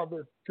see how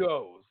this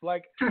goes.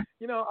 Like,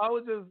 I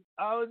was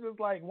just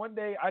like, one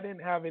day I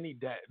didn't have any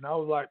debt, and I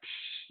was like,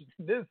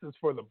 this is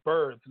for the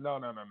birds. No.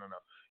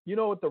 You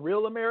know what the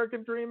real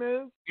American dream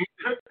is?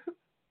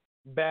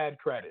 Bad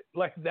credit.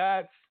 Like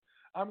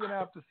I'm gonna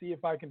have to see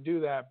if I can do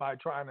that by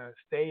trying to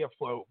stay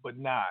afloat, but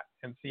not,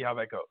 and see how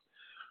that goes.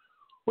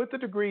 With the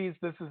degrees,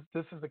 this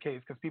is the case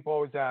because people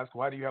always ask,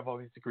 why do you have all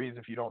these degrees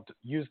if you don't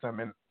use them?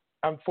 And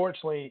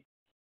unfortunately,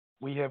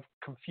 we have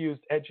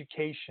confused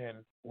education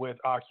with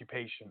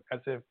occupation,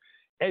 as if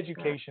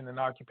education and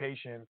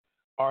occupation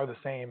are the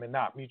same and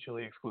not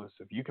mutually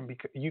exclusive. You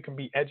can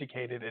be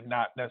educated and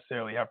not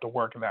necessarily have to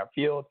work in that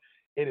field.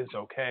 It is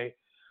okay.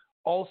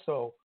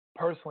 Also,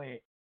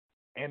 personally,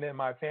 and in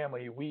my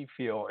family, we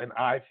feel, and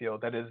I feel,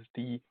 that is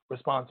the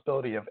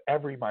responsibility of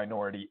every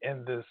minority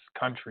in this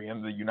country,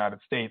 in the United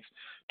States,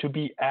 to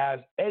be as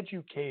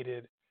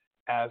educated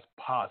as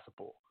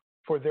possible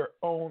for their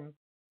own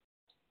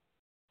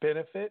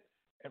benefit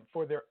and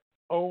for their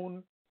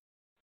own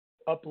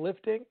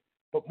uplifting,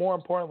 but more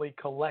importantly,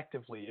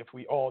 collectively. If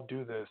we all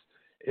do this,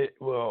 it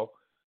will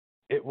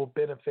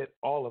benefit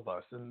all of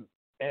us.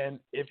 And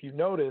if you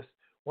notice,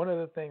 one of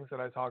the things that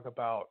I talk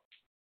about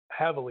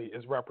heavily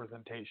is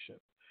representation.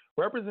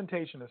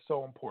 Representation is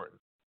so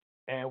important,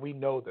 and we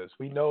know this.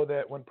 We know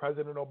that when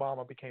President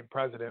Obama became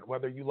president,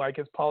 whether you like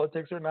his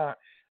politics or not,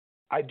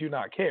 I do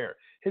not care.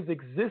 His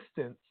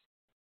existence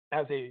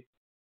as a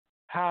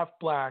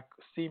half-black,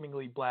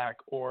 seemingly black,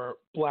 or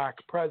black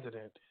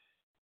president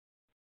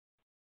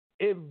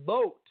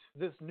evoked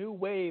this new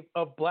wave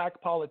of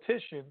black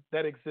politicians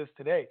that exists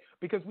today,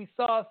 because we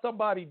saw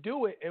somebody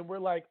do it, and we're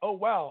like, oh,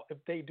 wow, if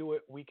they do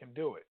it, we can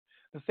do it.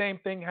 The same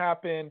thing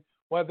happened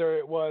whether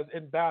it was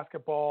in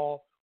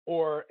basketball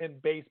or in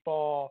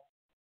baseball.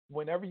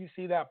 Whenever you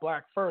see that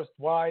black first,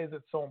 why is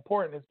it so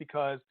important? Is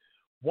because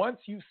once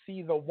you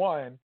see the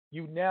one,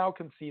 you now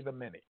can see the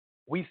many.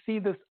 We see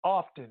this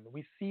often.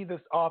 We see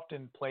this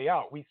often play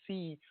out. We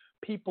see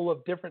people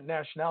of different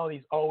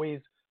nationalities always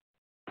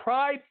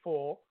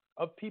prideful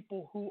of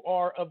people who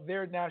are of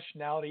their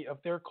nationality, of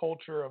their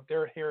culture, of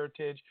their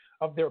heritage,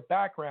 of their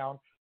background,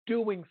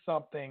 doing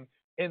something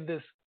in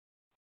this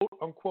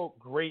quote unquote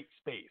great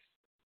space.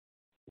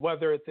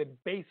 Whether it's in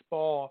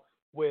baseball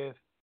with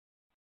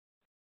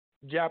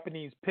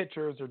Japanese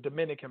pitchers or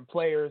Dominican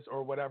players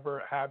or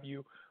whatever have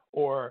you,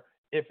 or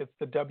if it's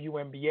the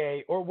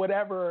WNBA or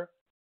whatever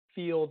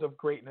field of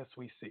greatness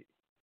we see.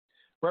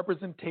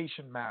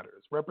 Representation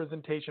matters.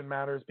 Representation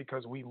matters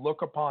because we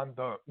look upon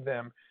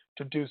them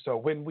to do so.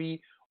 When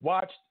we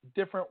watched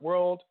Different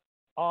World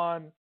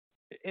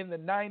in the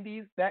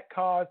 90s, that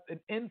caused an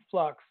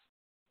influx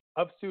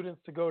of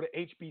students to go to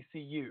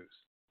HBCUs,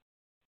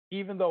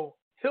 even though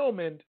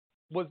Hillman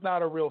was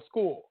not a real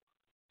school.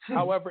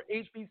 However,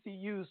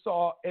 HBCUs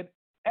saw an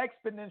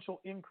exponential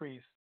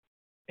increase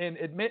in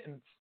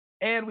admittance,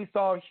 and we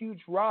saw a huge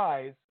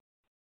rise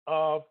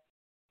of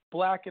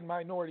black and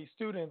minority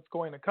students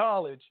going to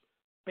college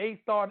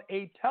based on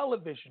a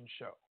television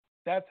show.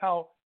 That's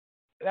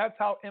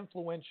how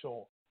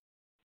influential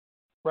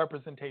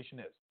representation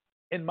is.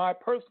 In my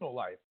personal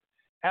life,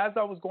 as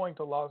I was going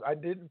to law, I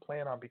didn't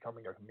plan on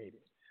becoming a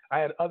comedian. I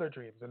had other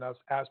dreams and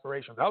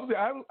aspirations. I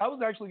was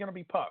actually going to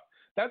be Puff.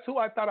 That's who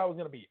I thought I was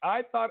going to be.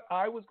 I thought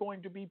I was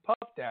going to be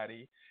Puff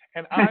Daddy,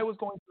 and I was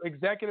going to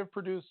executive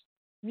produce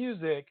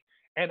music,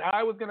 and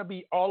I was going to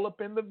be all up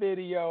in the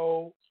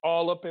video,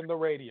 all up in the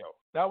radio.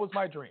 That was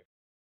my dream.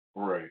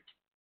 Right.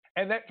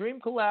 And that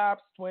dream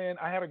collapsed when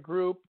I had a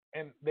group,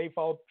 and they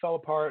fell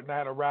apart, and I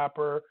had a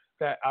rapper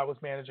that I was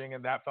managing,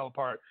 and that fell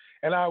apart.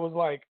 And I was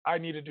like, I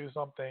need to do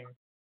something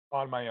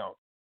on my own.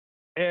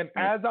 And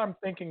as I'm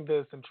thinking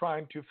this and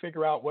trying to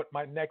figure out what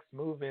my next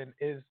move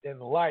is in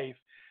life,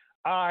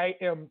 I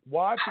am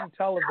watching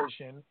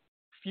television,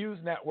 Fuse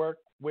Network,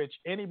 which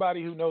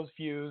anybody who knows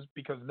Fuse,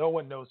 because no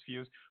one knows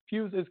Fuse.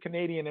 Fuse is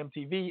Canadian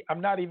MTV.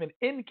 I'm not even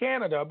in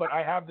Canada, but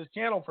I have this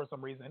channel for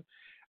some reason.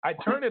 I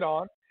turn it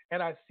on,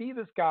 and I see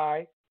this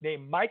guy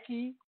named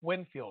Mikey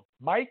Winfield.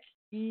 Mike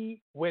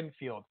E.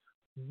 Winfield.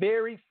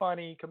 Very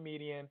funny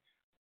comedian.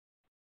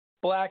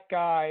 Black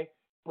guy,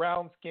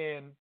 brown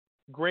skin,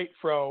 great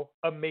fro,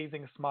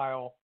 amazing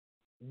smile,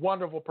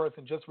 wonderful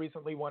person, just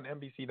recently won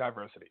NBC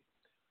Diversity.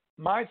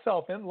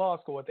 Myself in law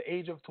school at the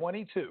age of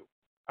 22,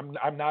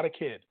 I'm not a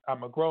kid.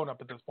 I'm a grown-up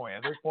at this point.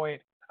 At this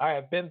point, I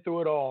have been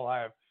through it all. I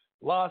have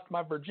lost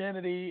my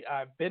virginity.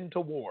 I've been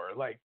to war.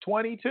 Like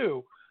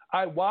 22,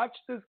 I watched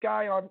this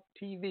guy on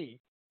TV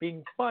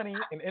being funny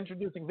and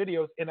introducing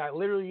videos, and I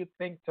literally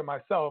think to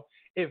myself,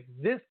 if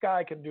this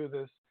guy can do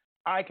this,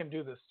 I can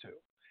do this too.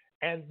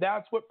 And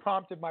that's what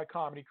prompted my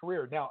comedy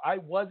career. Now, I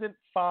wasn't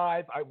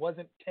 5, I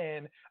wasn't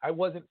 10, I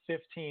wasn't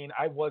 15,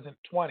 I wasn't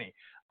 20.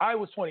 I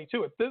was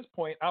 22. At this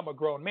point, I'm a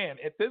grown man.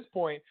 At this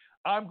point,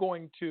 I'm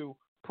going to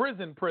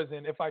prison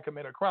if I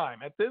commit a crime.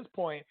 At this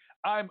point,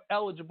 I'm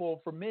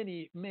eligible for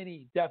many,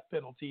 many death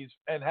penalties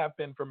and have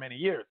been for many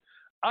years.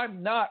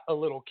 I'm not a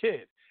little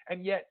kid.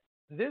 And yet,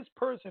 this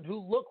person who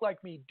looked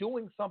like me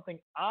doing something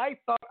I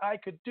thought I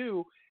could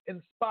do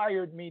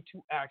inspired me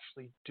to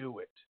actually do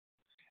it.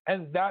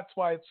 And that's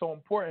why it's so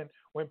important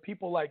when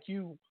people like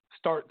you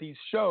start these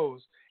shows.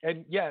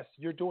 And yes,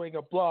 you're doing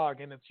a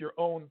blog and it's your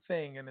own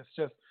thing. And it's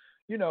just,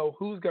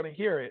 who's going to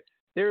hear it?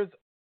 There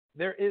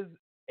is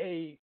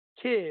a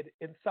kid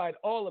inside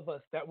all of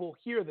us that will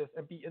hear this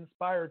and be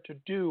inspired to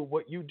do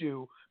what you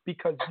do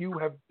because you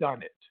have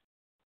done it.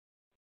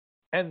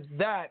 And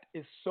that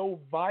is so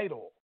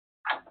vital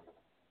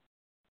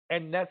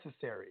and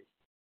necessary.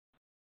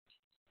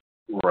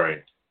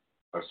 Right.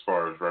 As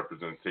far as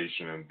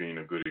representation and being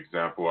a good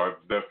example, I've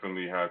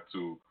definitely had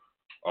to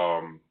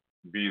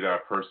be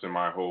that person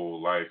my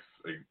whole life,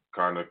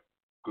 kind of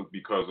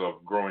because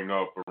of growing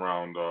up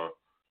around,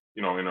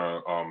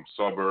 in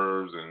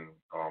suburbs and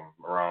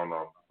around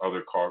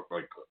other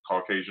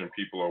Caucasian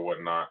people or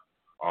whatnot.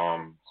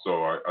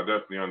 So I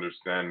definitely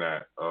understand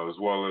that, as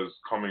well as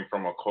coming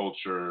from a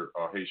culture,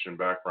 Haitian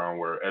background,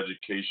 where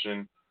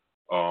education,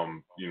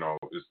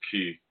 is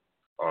key.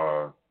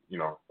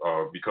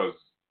 Because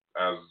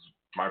as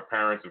my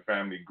parents and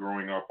family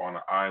growing up on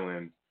an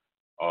island,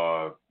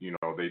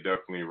 they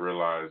definitely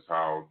realize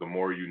how the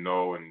more you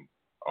know and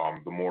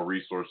the more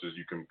resources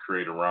you can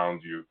create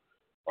around you,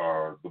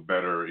 the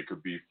better it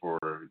could be for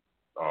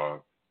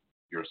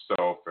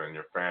yourself and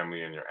your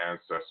family and your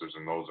ancestors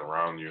and those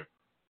around you,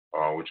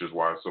 which is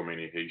why so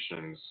many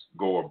Haitians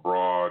go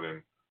abroad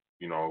and,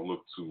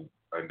 look to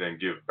and then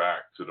give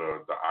back to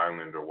the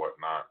island or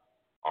whatnot.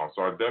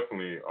 So I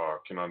definitely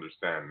can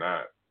understand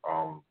that.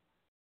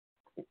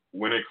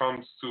 When it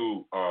comes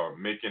to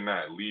making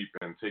that leap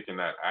and taking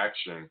that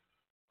action,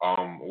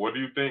 what do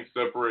you think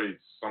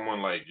separates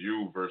someone like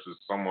you versus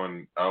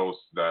someone else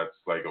that's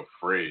like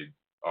afraid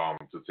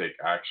to take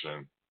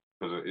action?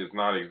 Because it's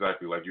not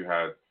exactly like you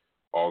had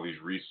all these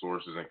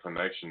resources and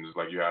connections. It's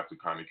like you have to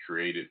kind of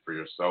create it for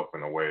yourself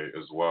in a way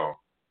as well.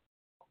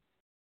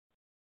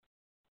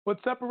 What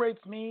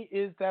separates me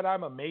is that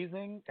I'm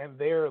amazing and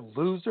they're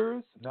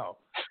losers. No.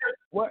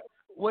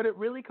 What it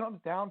really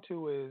comes down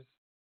to is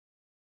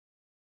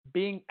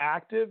being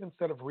active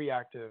instead of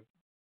reactive,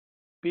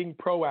 being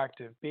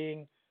proactive,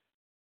 being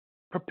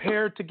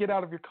prepared to get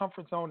out of your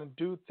comfort zone and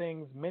do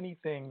many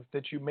things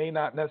that you may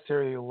not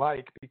necessarily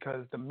like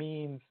because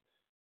the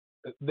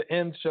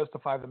ends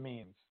justify the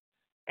means.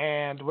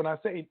 And when I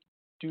say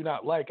do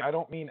not like, I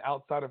don't mean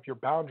outside of your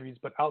boundaries,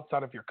 but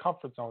outside of your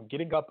comfort zone,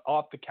 getting up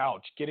off the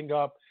couch, getting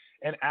up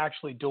and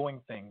actually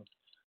doing things.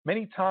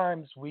 Many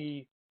times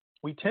we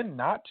tend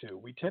not to.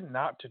 We tend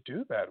not to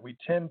do that. We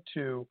tend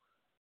to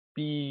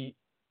be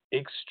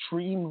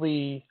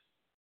extremely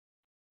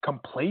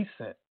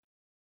complacent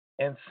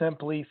and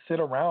simply sit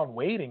around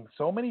waiting.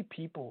 So many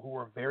people who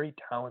are very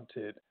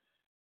talented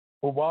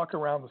will walk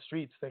around the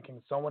streets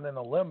thinking someone in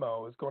a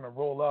limo is going to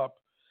roll up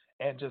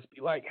and just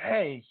be like,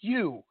 hey,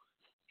 you,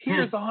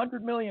 here's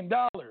 $100 million.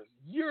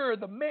 You're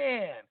the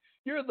man.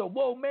 You're the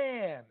whoa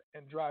man,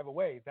 and drive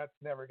away. That's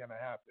never going to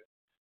happen.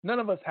 None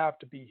of us have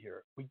to be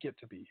here. We get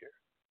to be here.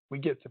 We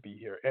get to be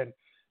here. And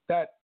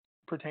that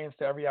pertains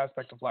to every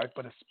aspect of life,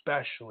 but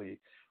especially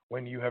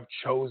when you have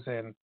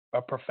chosen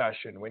a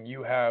profession, when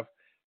you have,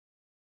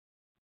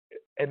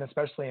 and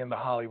especially in the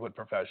Hollywood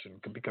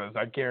profession, because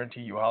I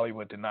guarantee you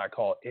Hollywood did not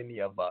call any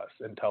of us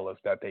and tell us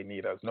that they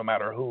need us, no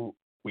matter who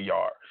we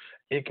are.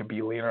 It could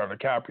be Leonardo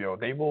DiCaprio.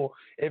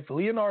 If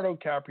Leonardo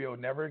DiCaprio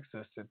never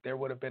existed, there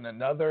would have been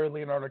another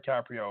Leonardo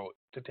DiCaprio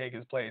to take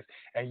his place,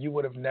 and you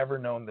would have never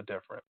known the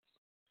difference.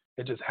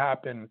 It just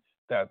happened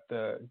that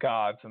the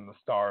gods and the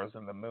stars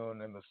and the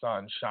moon and the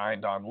sun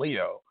shined on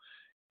Leo.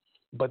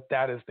 But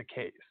that is the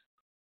case.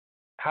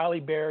 Halle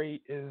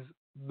Berry is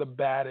the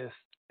baddest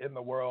in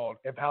the world.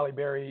 If Halle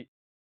Berry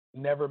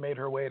never made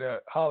her way to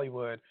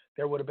Hollywood,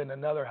 there would have been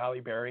another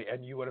Halle Berry,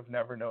 and you would have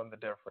never known the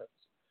difference.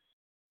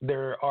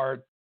 There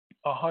are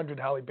 100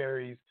 Halle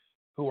Berrys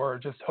who are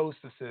just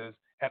hostesses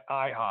at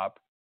IHOP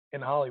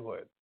in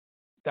Hollywood.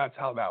 That's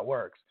how that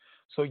works.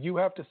 So you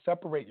have to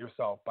separate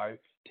yourself by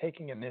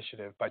taking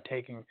initiative, by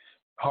taking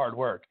hard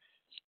work.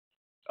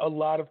 A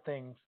lot of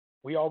things,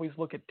 we always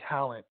look at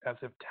talent as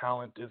if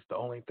talent is the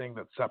only thing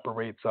that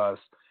separates us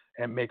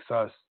and makes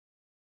us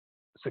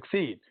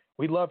succeed.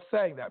 We love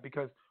saying that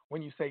because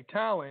when you say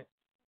talent,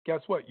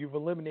 guess what? You've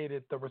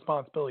eliminated the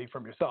responsibility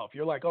from yourself.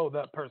 You're like, oh,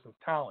 that person's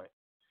talent.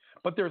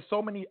 But there's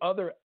so many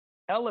other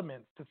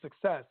elements to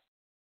success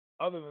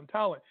other than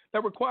talent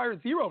that require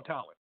zero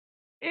talent.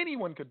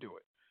 Anyone could do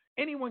it.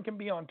 Anyone can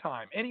be on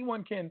time.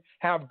 Anyone can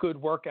have good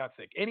work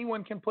ethic.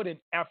 Anyone can put in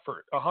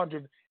effort,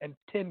 110%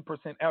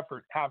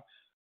 effort, have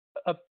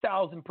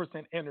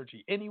 1,000%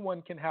 energy.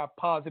 Anyone can have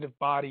positive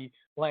body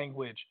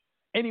language.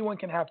 Anyone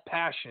can have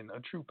passion,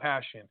 a true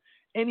passion.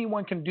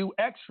 Anyone can do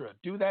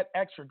that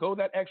extra, go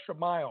that extra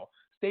mile,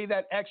 stay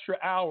that extra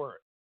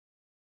hour.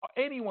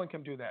 Anyone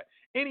can do that.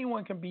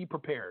 Anyone can be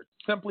prepared.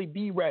 Simply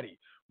be ready.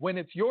 When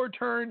it's your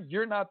turn,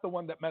 you're not the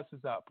one that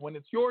messes up. When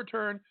it's your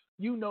turn,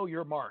 you know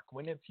your mark.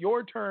 When it's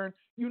your turn,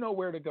 you know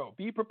where to go.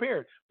 Be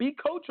prepared. Be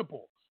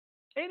coachable.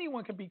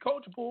 Anyone can be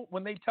coachable.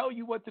 When they tell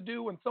you what to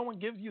do, when someone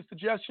gives you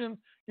suggestions,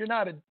 you're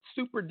not a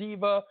super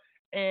diva.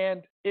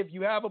 And if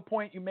you have a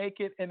point, you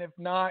make it. And if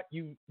not,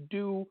 you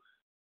do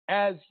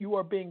as you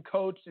are being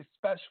coached,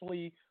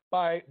 especially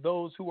by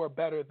those who are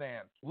better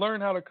than. Learn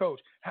how to coach.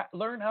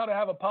 Learn how to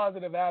have a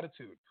positive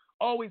attitude.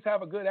 Always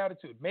have a good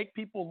attitude. Make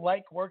people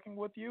like working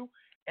with you,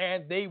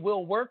 and they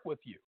will work with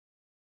you.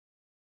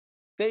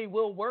 They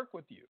will work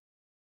with you.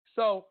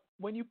 So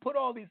when you put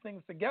all these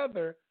things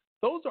together,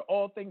 those are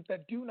all things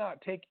that do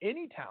not take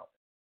any talent.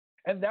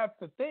 And that's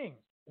the thing.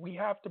 We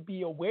have to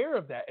be aware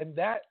of that. And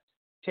that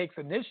takes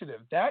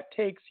initiative. That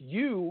takes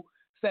you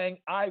saying,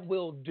 I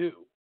will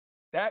do.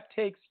 That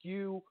takes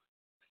you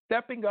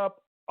stepping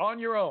up on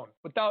your own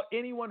without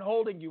anyone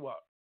holding you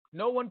up,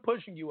 no one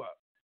pushing you up,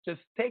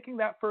 just taking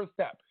that first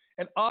step.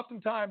 And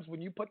oftentimes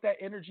when you put that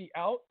energy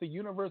out, the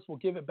universe will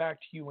give it back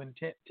to you in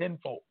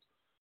tenfold.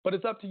 But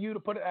it's up to you to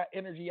put that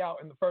energy out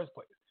in the first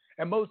place.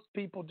 And most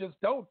people just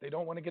don't. They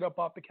don't want to get up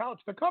off the couch.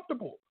 They're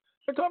comfortable.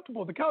 They're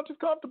comfortable. The couch is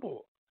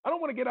comfortable. I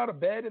don't want to get out of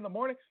bed in the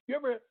morning. You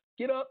ever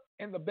get up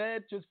and the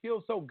bed just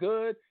feels so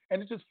good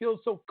and it just feels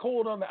so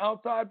cold on the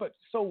outside, but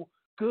so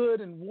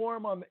good and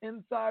warm on the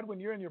inside when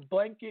you're in your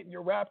blanket and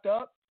you're wrapped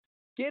up?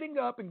 Getting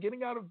up and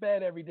getting out of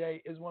bed every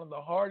day is one of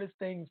the hardest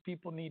things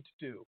people need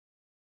to do.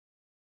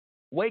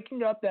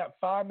 Waking up that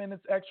 5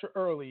 minutes extra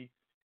early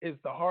is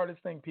the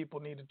hardest thing people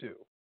need to do.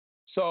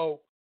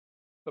 So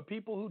the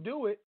people who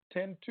do it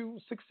tend to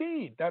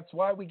succeed. That's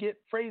why we get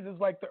phrases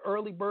like the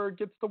early bird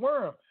gets the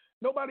worm.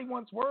 Nobody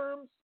wants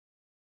worms.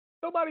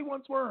 Nobody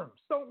wants worms.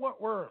 Don't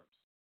want worms.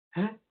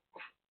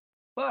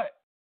 But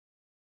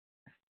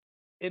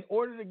in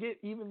order to get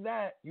even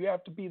that, you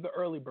have to be the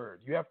early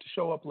bird. You have to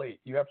show up late.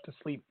 You have to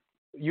sleep.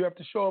 You have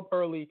to show up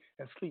early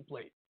and sleep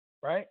late,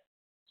 right?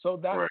 So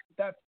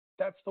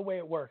that's the way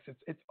it works.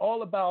 It's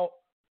all about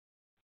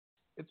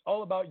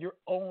your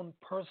own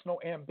personal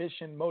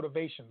ambition,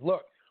 motivation.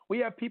 Look, we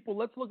have people.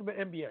 Let's look at the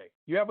NBA.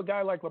 You have a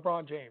guy like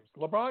LeBron James.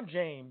 LeBron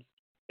James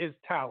is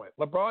talent.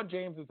 LeBron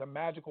James is a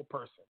magical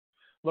person.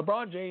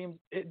 LeBron James.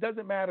 It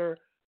doesn't matter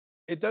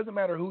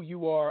who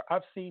you are.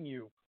 I've seen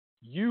you.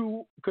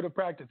 You could have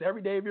practiced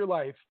every day of your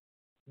life,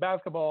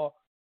 basketball,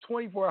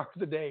 24 hours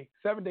a day,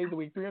 7 days a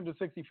week,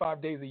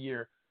 365 days a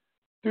year,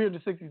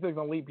 366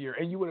 on leap year,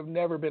 and you would have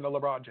never been a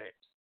LeBron James,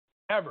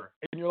 ever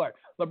in your life.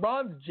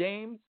 LeBron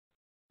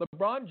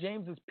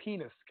James's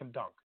penis can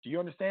dunk. Do you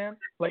understand?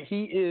 Like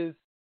he is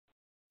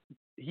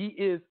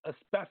a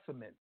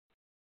specimen.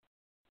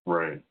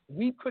 Right.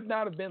 We could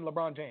not have been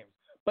LeBron James,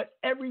 but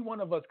every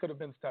one of us could have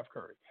been Steph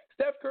Curry.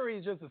 Steph Curry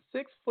is just a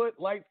 6-foot,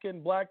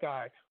 light-skinned black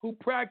guy who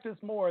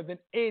practiced more than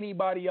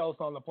anybody else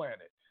on the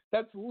planet.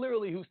 That's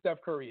literally who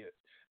Steph Curry is.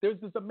 There's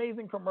this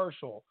amazing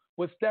commercial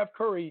with Steph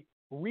Curry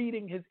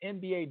reading his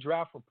NBA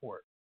draft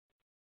report.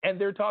 And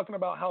they're talking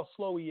about how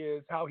slow he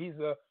is, how he's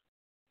a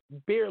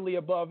barely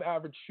above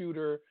average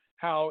shooter,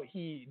 how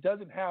he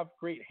doesn't have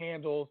great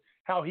handles,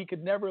 how he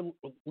could never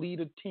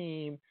lead a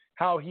team,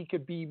 how he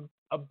could be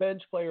a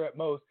bench player at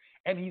most.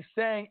 And he's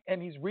saying,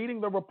 and he's reading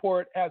the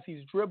report as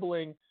he's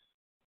dribbling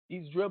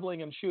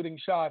and shooting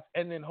shots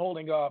and then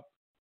holding up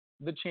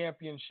the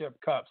championship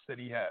cups that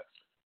he has,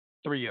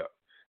 3 of.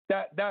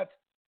 That's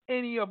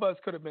any of us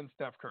could have been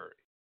Steph Curry.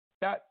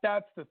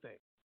 That's the thing.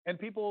 And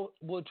people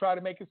will try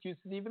to make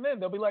excuses even then.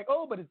 They'll be like,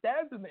 oh, but his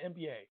dad's in the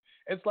NBA.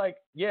 It's like,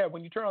 yeah,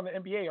 when you turn on the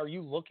NBA, are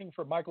you looking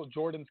for Michael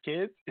Jordan's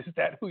kids? Is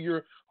that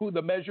who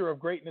the measure of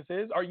greatness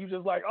is? Are you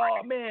just like,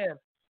 oh, man?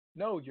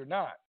 No, you're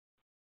not.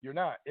 You're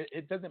not.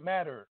 It doesn't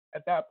matter.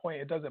 At that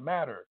point, it doesn't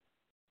matter.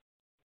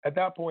 At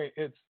that point,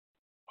 it's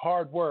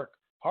hard work.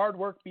 Hard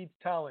work beats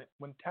talent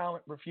when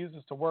talent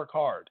refuses to work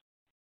hard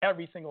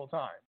every single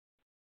time.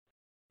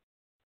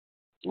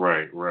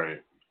 Right.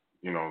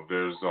 You know,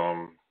 there's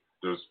a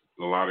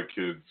lot of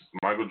kids.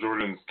 Michael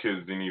Jordan's kids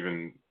didn't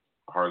even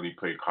hardly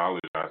play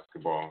college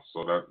basketball,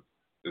 so that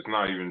it's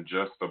not even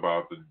just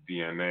about the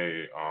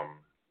DNA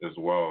as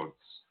well.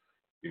 It's,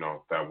 you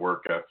know, that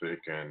work ethic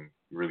and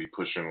really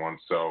pushing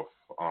oneself.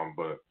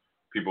 But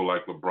people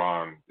like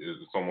LeBron,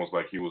 it's almost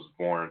like he was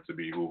born to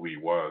be who he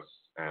was,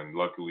 and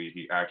luckily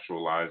he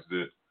actualized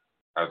it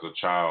as a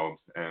child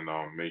and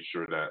made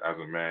sure that as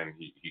a man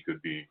he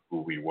could be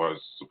who he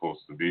was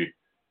supposed to be.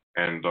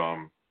 And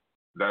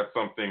that's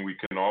something we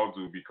can all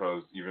do,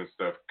 because even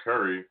Steph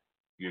Curry,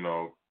 you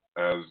know,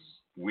 as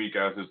weak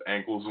as his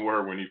ankles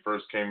were when he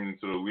first came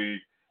into the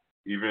league,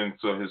 even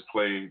to his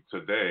play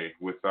today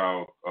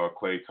without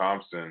Klay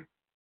Thompson,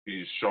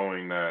 he's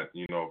showing that,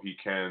 you know, he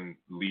can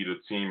lead a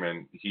team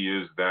and he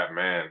is that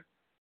man.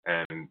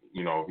 And,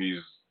 you know,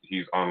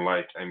 he's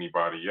unlike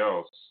anybody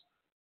else.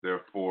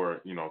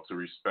 Therefore, you know, to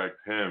respect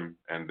him,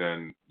 and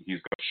then he's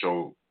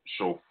gonna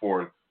show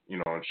forth, you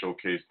know, and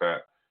showcase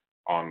that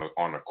on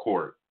the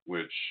court,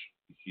 which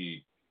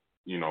he,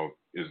 you know,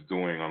 is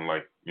doing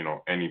unlike, you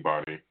know,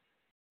 anybody.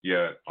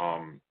 Yet,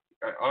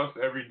 us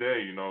every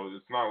day, you know,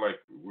 it's not like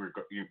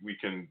we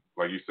can,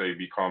 like you say,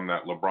 become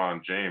that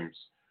LeBron James.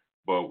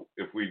 But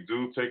if we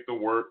do take the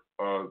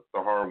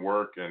hard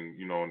work, and,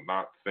 you know,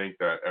 not think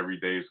that every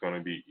day is going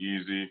to be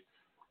easy,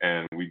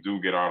 and we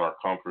do get out our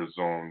comfort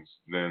zones,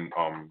 then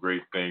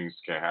great things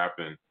can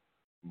happen.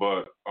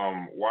 But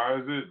why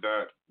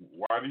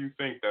do you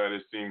think that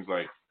it seems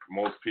like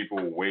most people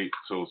wait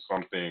till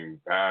something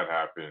bad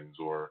happens,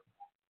 or,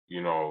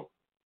 you know,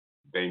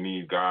 they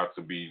need God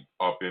to be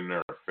up in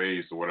their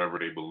face or whatever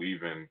they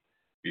believe in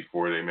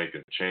before they make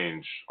a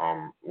change?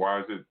 Why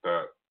is it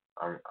that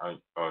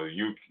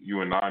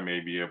you and I may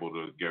be able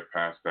to get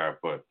past that,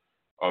 but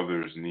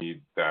others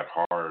need that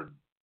hard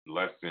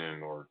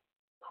lesson or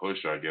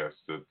push, I guess,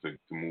 to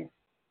move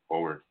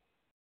forward?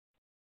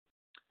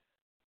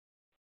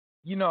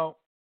 You know,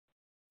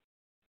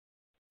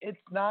 it's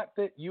not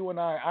that you and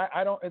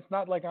I don't, it's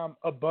not like I'm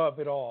above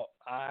it all.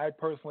 I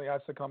personally, I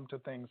succumb to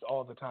things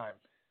all the time.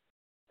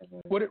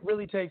 What it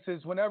really takes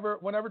is whenever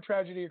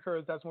tragedy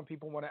occurs, that's when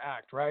people want to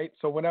act, right?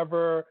 So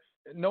whenever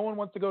no one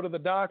wants to go to the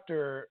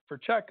doctor for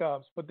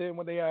checkups, but then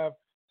when they have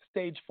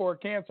stage 4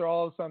 cancer,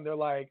 all of a sudden they're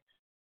like,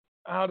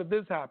 how did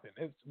this happen?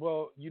 It's,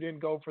 well, you didn't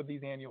go for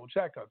these annual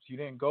checkups. You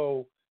didn't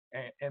go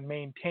and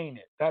maintain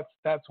it.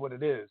 That's what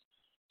it is.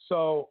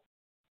 So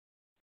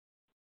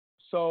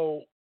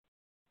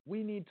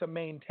we need to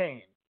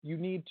maintain. You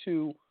need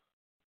to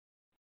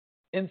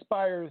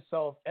inspire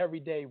yourself every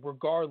day,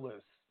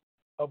 regardless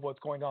of what's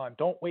going on.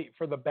 Don't wait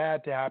for the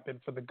bad to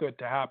happen for the good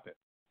to happen.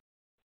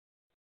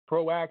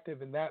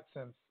 Proactive in that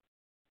sense.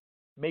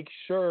 Make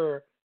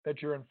sure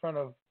that you're in front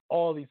of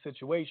all these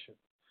situations.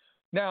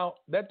 Now,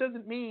 that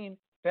doesn't mean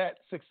that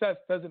success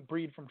doesn't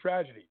breed from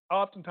tragedy.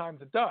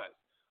 Oftentimes it does.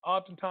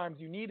 Oftentimes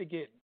you need to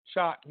get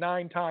shot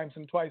 9 times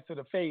and twice to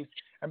the face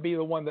and be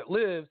the one that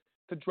lives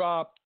to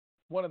drop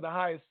one of the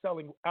highest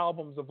selling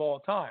albums of all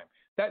time.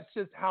 That's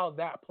just how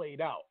that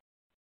played out.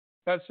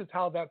 That's just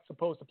how that's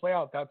supposed to play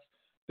out. That's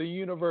the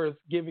universe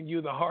giving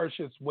you the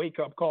harshest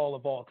wake-up call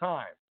of all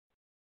time.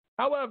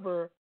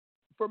 However,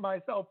 for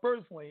myself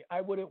personally,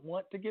 I wouldn't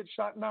want to get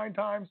shot 9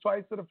 times,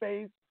 twice to the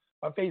face.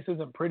 My face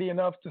isn't pretty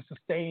enough to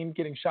sustain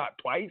getting shot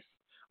twice.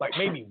 Like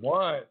maybe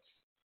once.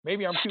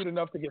 Maybe I'm cute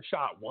enough to get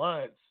shot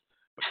once,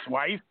 but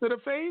twice to the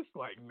face?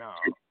 Like, no.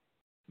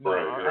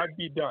 Right. I'd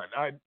be done.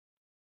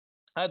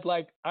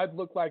 I'd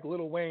look like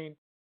Lil Wayne.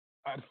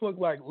 I'd look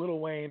like Lil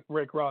Wayne,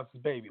 Rick Ross's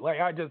baby. Like,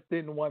 I just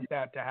didn't want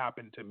that to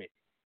happen to me,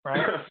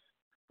 right?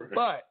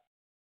 But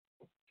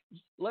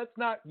let's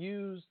not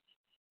use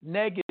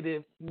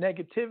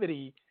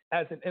negativity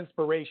as an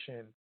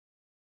inspiration.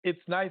 It's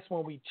nice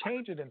when we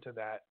change it into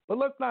that, but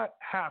let's not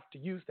have to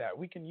use that.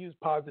 We can use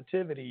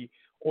positivity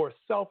or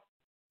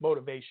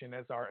self-motivation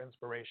as our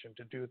inspiration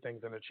to do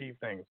things and achieve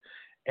things.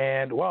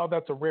 And while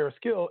that's a rare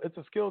skill, it's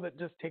a skill that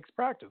just takes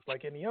practice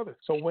like any other.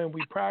 So when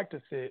we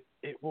practice it,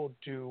 it will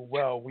do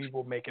well. We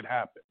will make it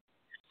happen.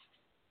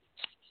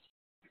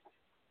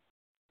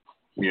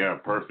 Yeah,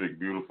 perfect.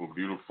 Beautiful,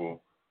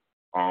 beautiful.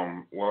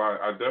 Well,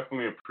 I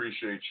definitely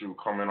appreciate you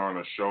coming on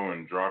the show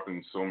and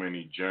dropping so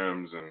many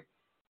gems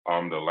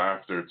and the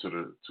laughter to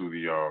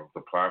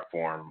the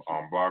platform.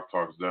 Blog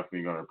Talk's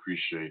definitely going to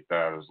appreciate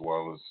that, as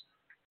well as,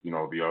 you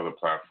know, the other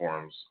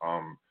platforms.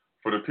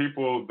 For the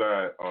people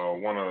that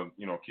want to,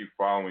 you know, keep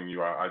following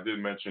you, I did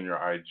mention your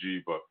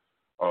IG, but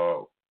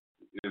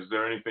is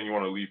there anything you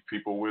want to leave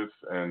people with,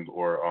 and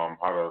or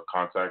how to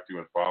contact you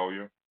and follow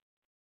you?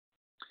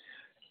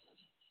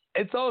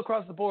 It's all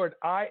across the board.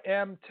 I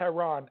am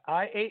Tehran.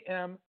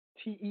 IAMTEHRAN.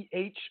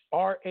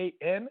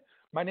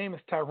 My name is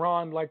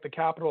Tehran, like the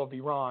capital of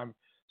Iran.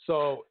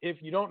 So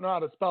if you don't know how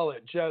to spell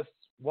it, just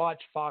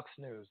watch Fox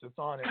News. It's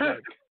on it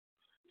like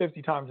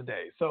 50 times a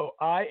day. So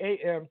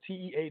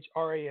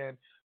IAMTEHRAN.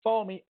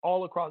 Follow me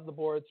all across the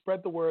board.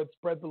 Spread the word,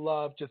 spread the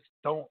love. Just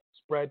don't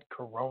spread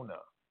corona.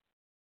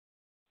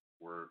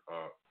 Word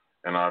up.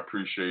 And I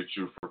appreciate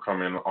you for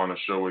coming on the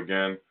show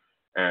again.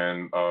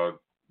 And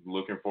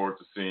looking forward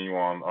to seeing you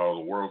on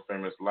the world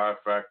famous Laugh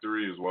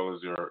Factory, as well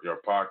as your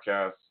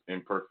podcast,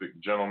 Imperfect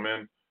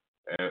Gentlemen,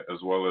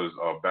 as well as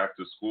Back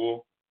to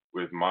School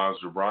with Maz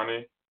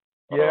Jobrani.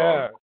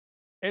 Yeah.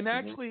 And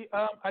actually,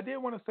 I did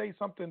want to say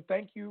something.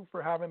 Thank you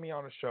for having me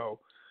on the show.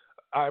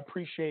 I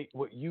appreciate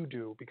what you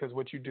do, because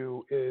what you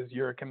do is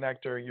you're a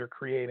connector, you're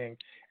creating,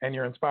 and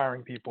you're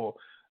inspiring people.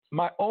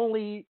 My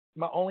only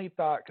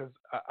thought, because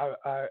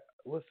I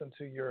listen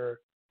to your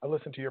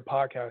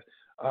podcast.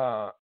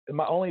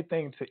 My only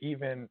thing to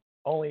even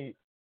only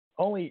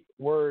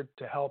word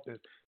to help is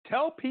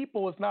tell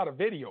people it's not a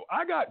video.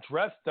 I got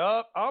dressed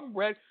up. I'm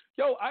ready.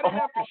 Yo, I didn't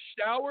have to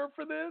shower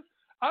for this.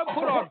 I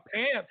put on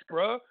pants,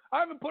 bro. I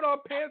haven't put on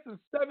pants in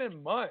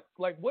 7 months.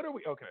 Like, what are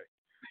we? Okay.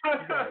 You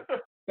guys.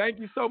 Thank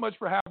you so much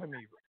for having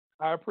me.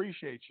 I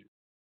appreciate you.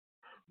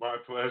 My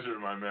pleasure,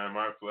 my man.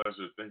 My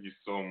pleasure. Thank you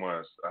so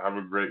much. Have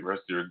a great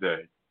rest of your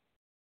day.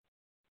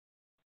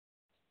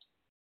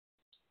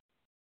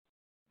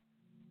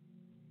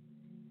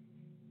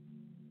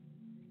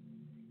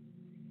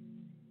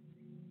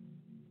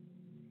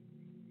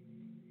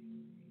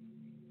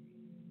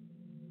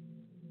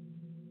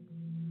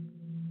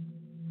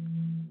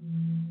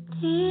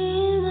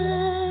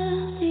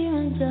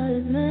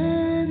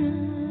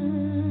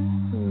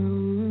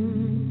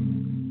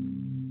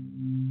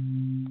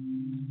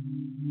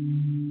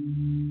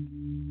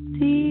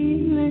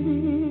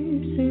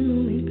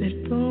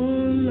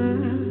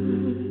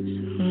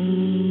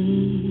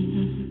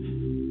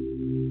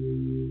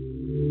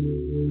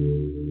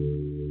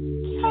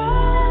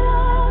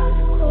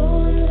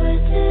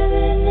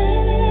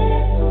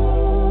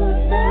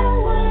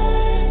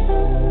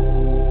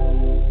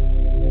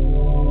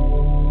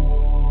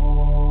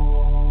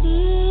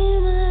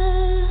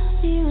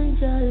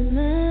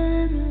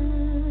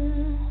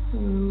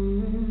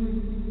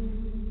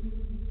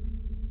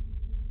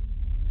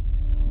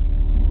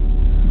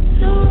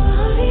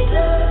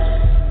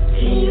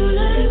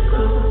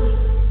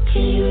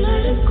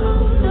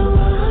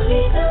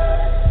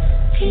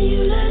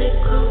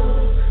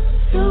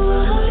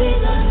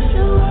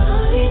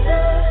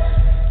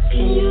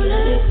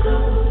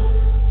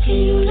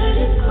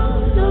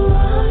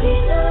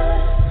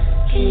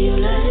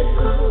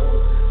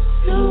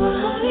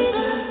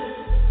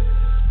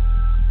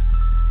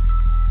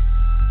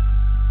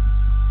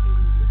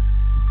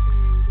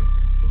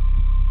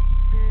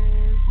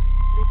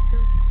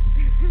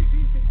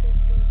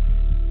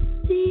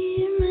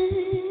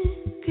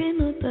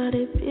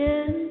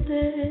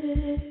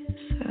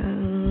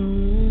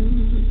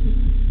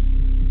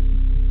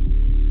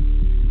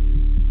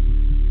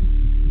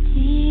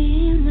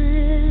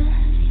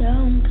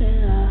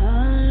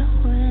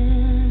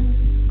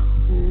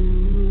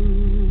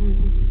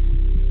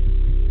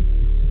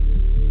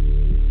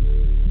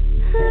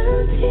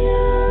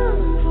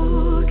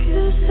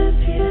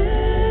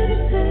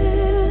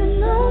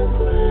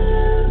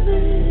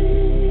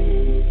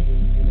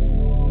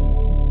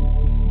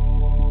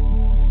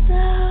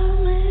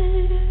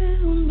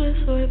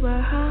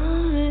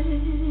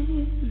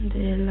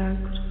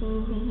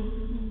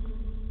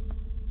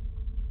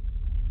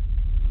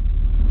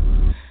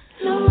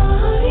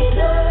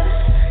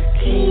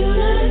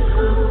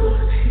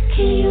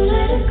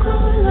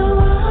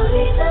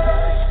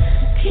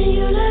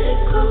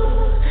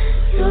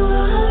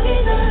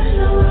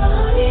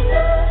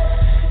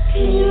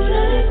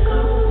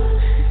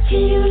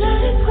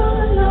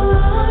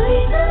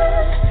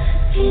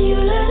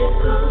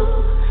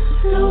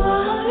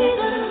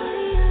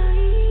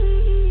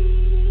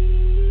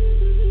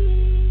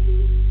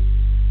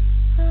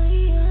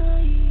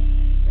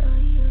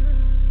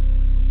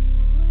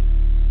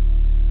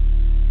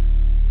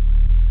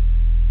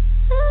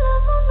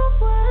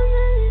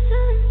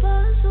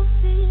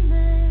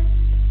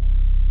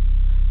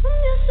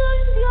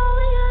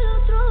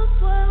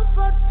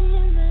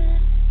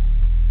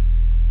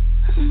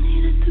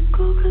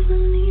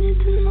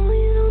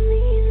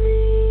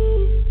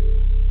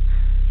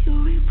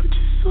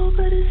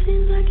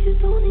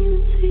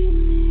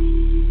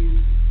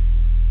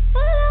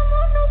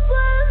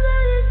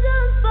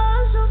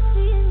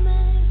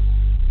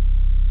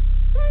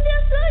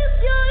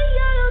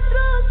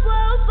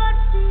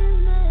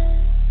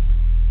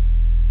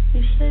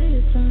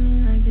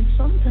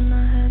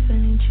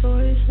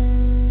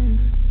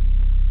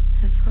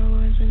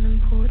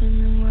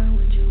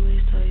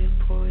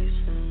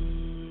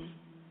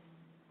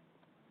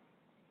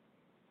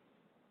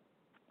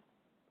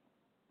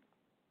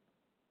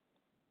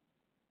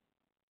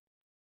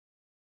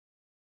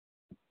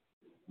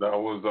 That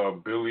was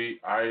Billie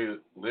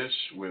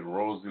Eilish with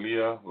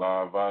Rosalia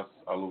La Vas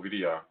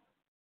Aluvidia.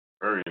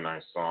 Very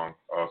nice song.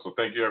 So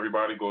thank you,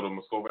 everybody. Go to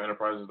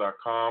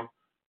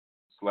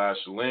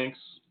muscovaenterprises.com/links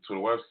to the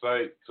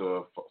website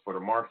for the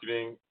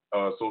marketing,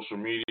 social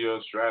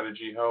media,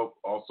 strategy help,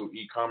 also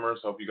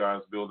e-commerce, help you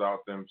guys build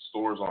out them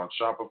stores on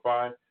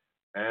Shopify.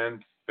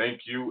 And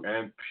thank you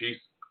and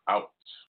peace out.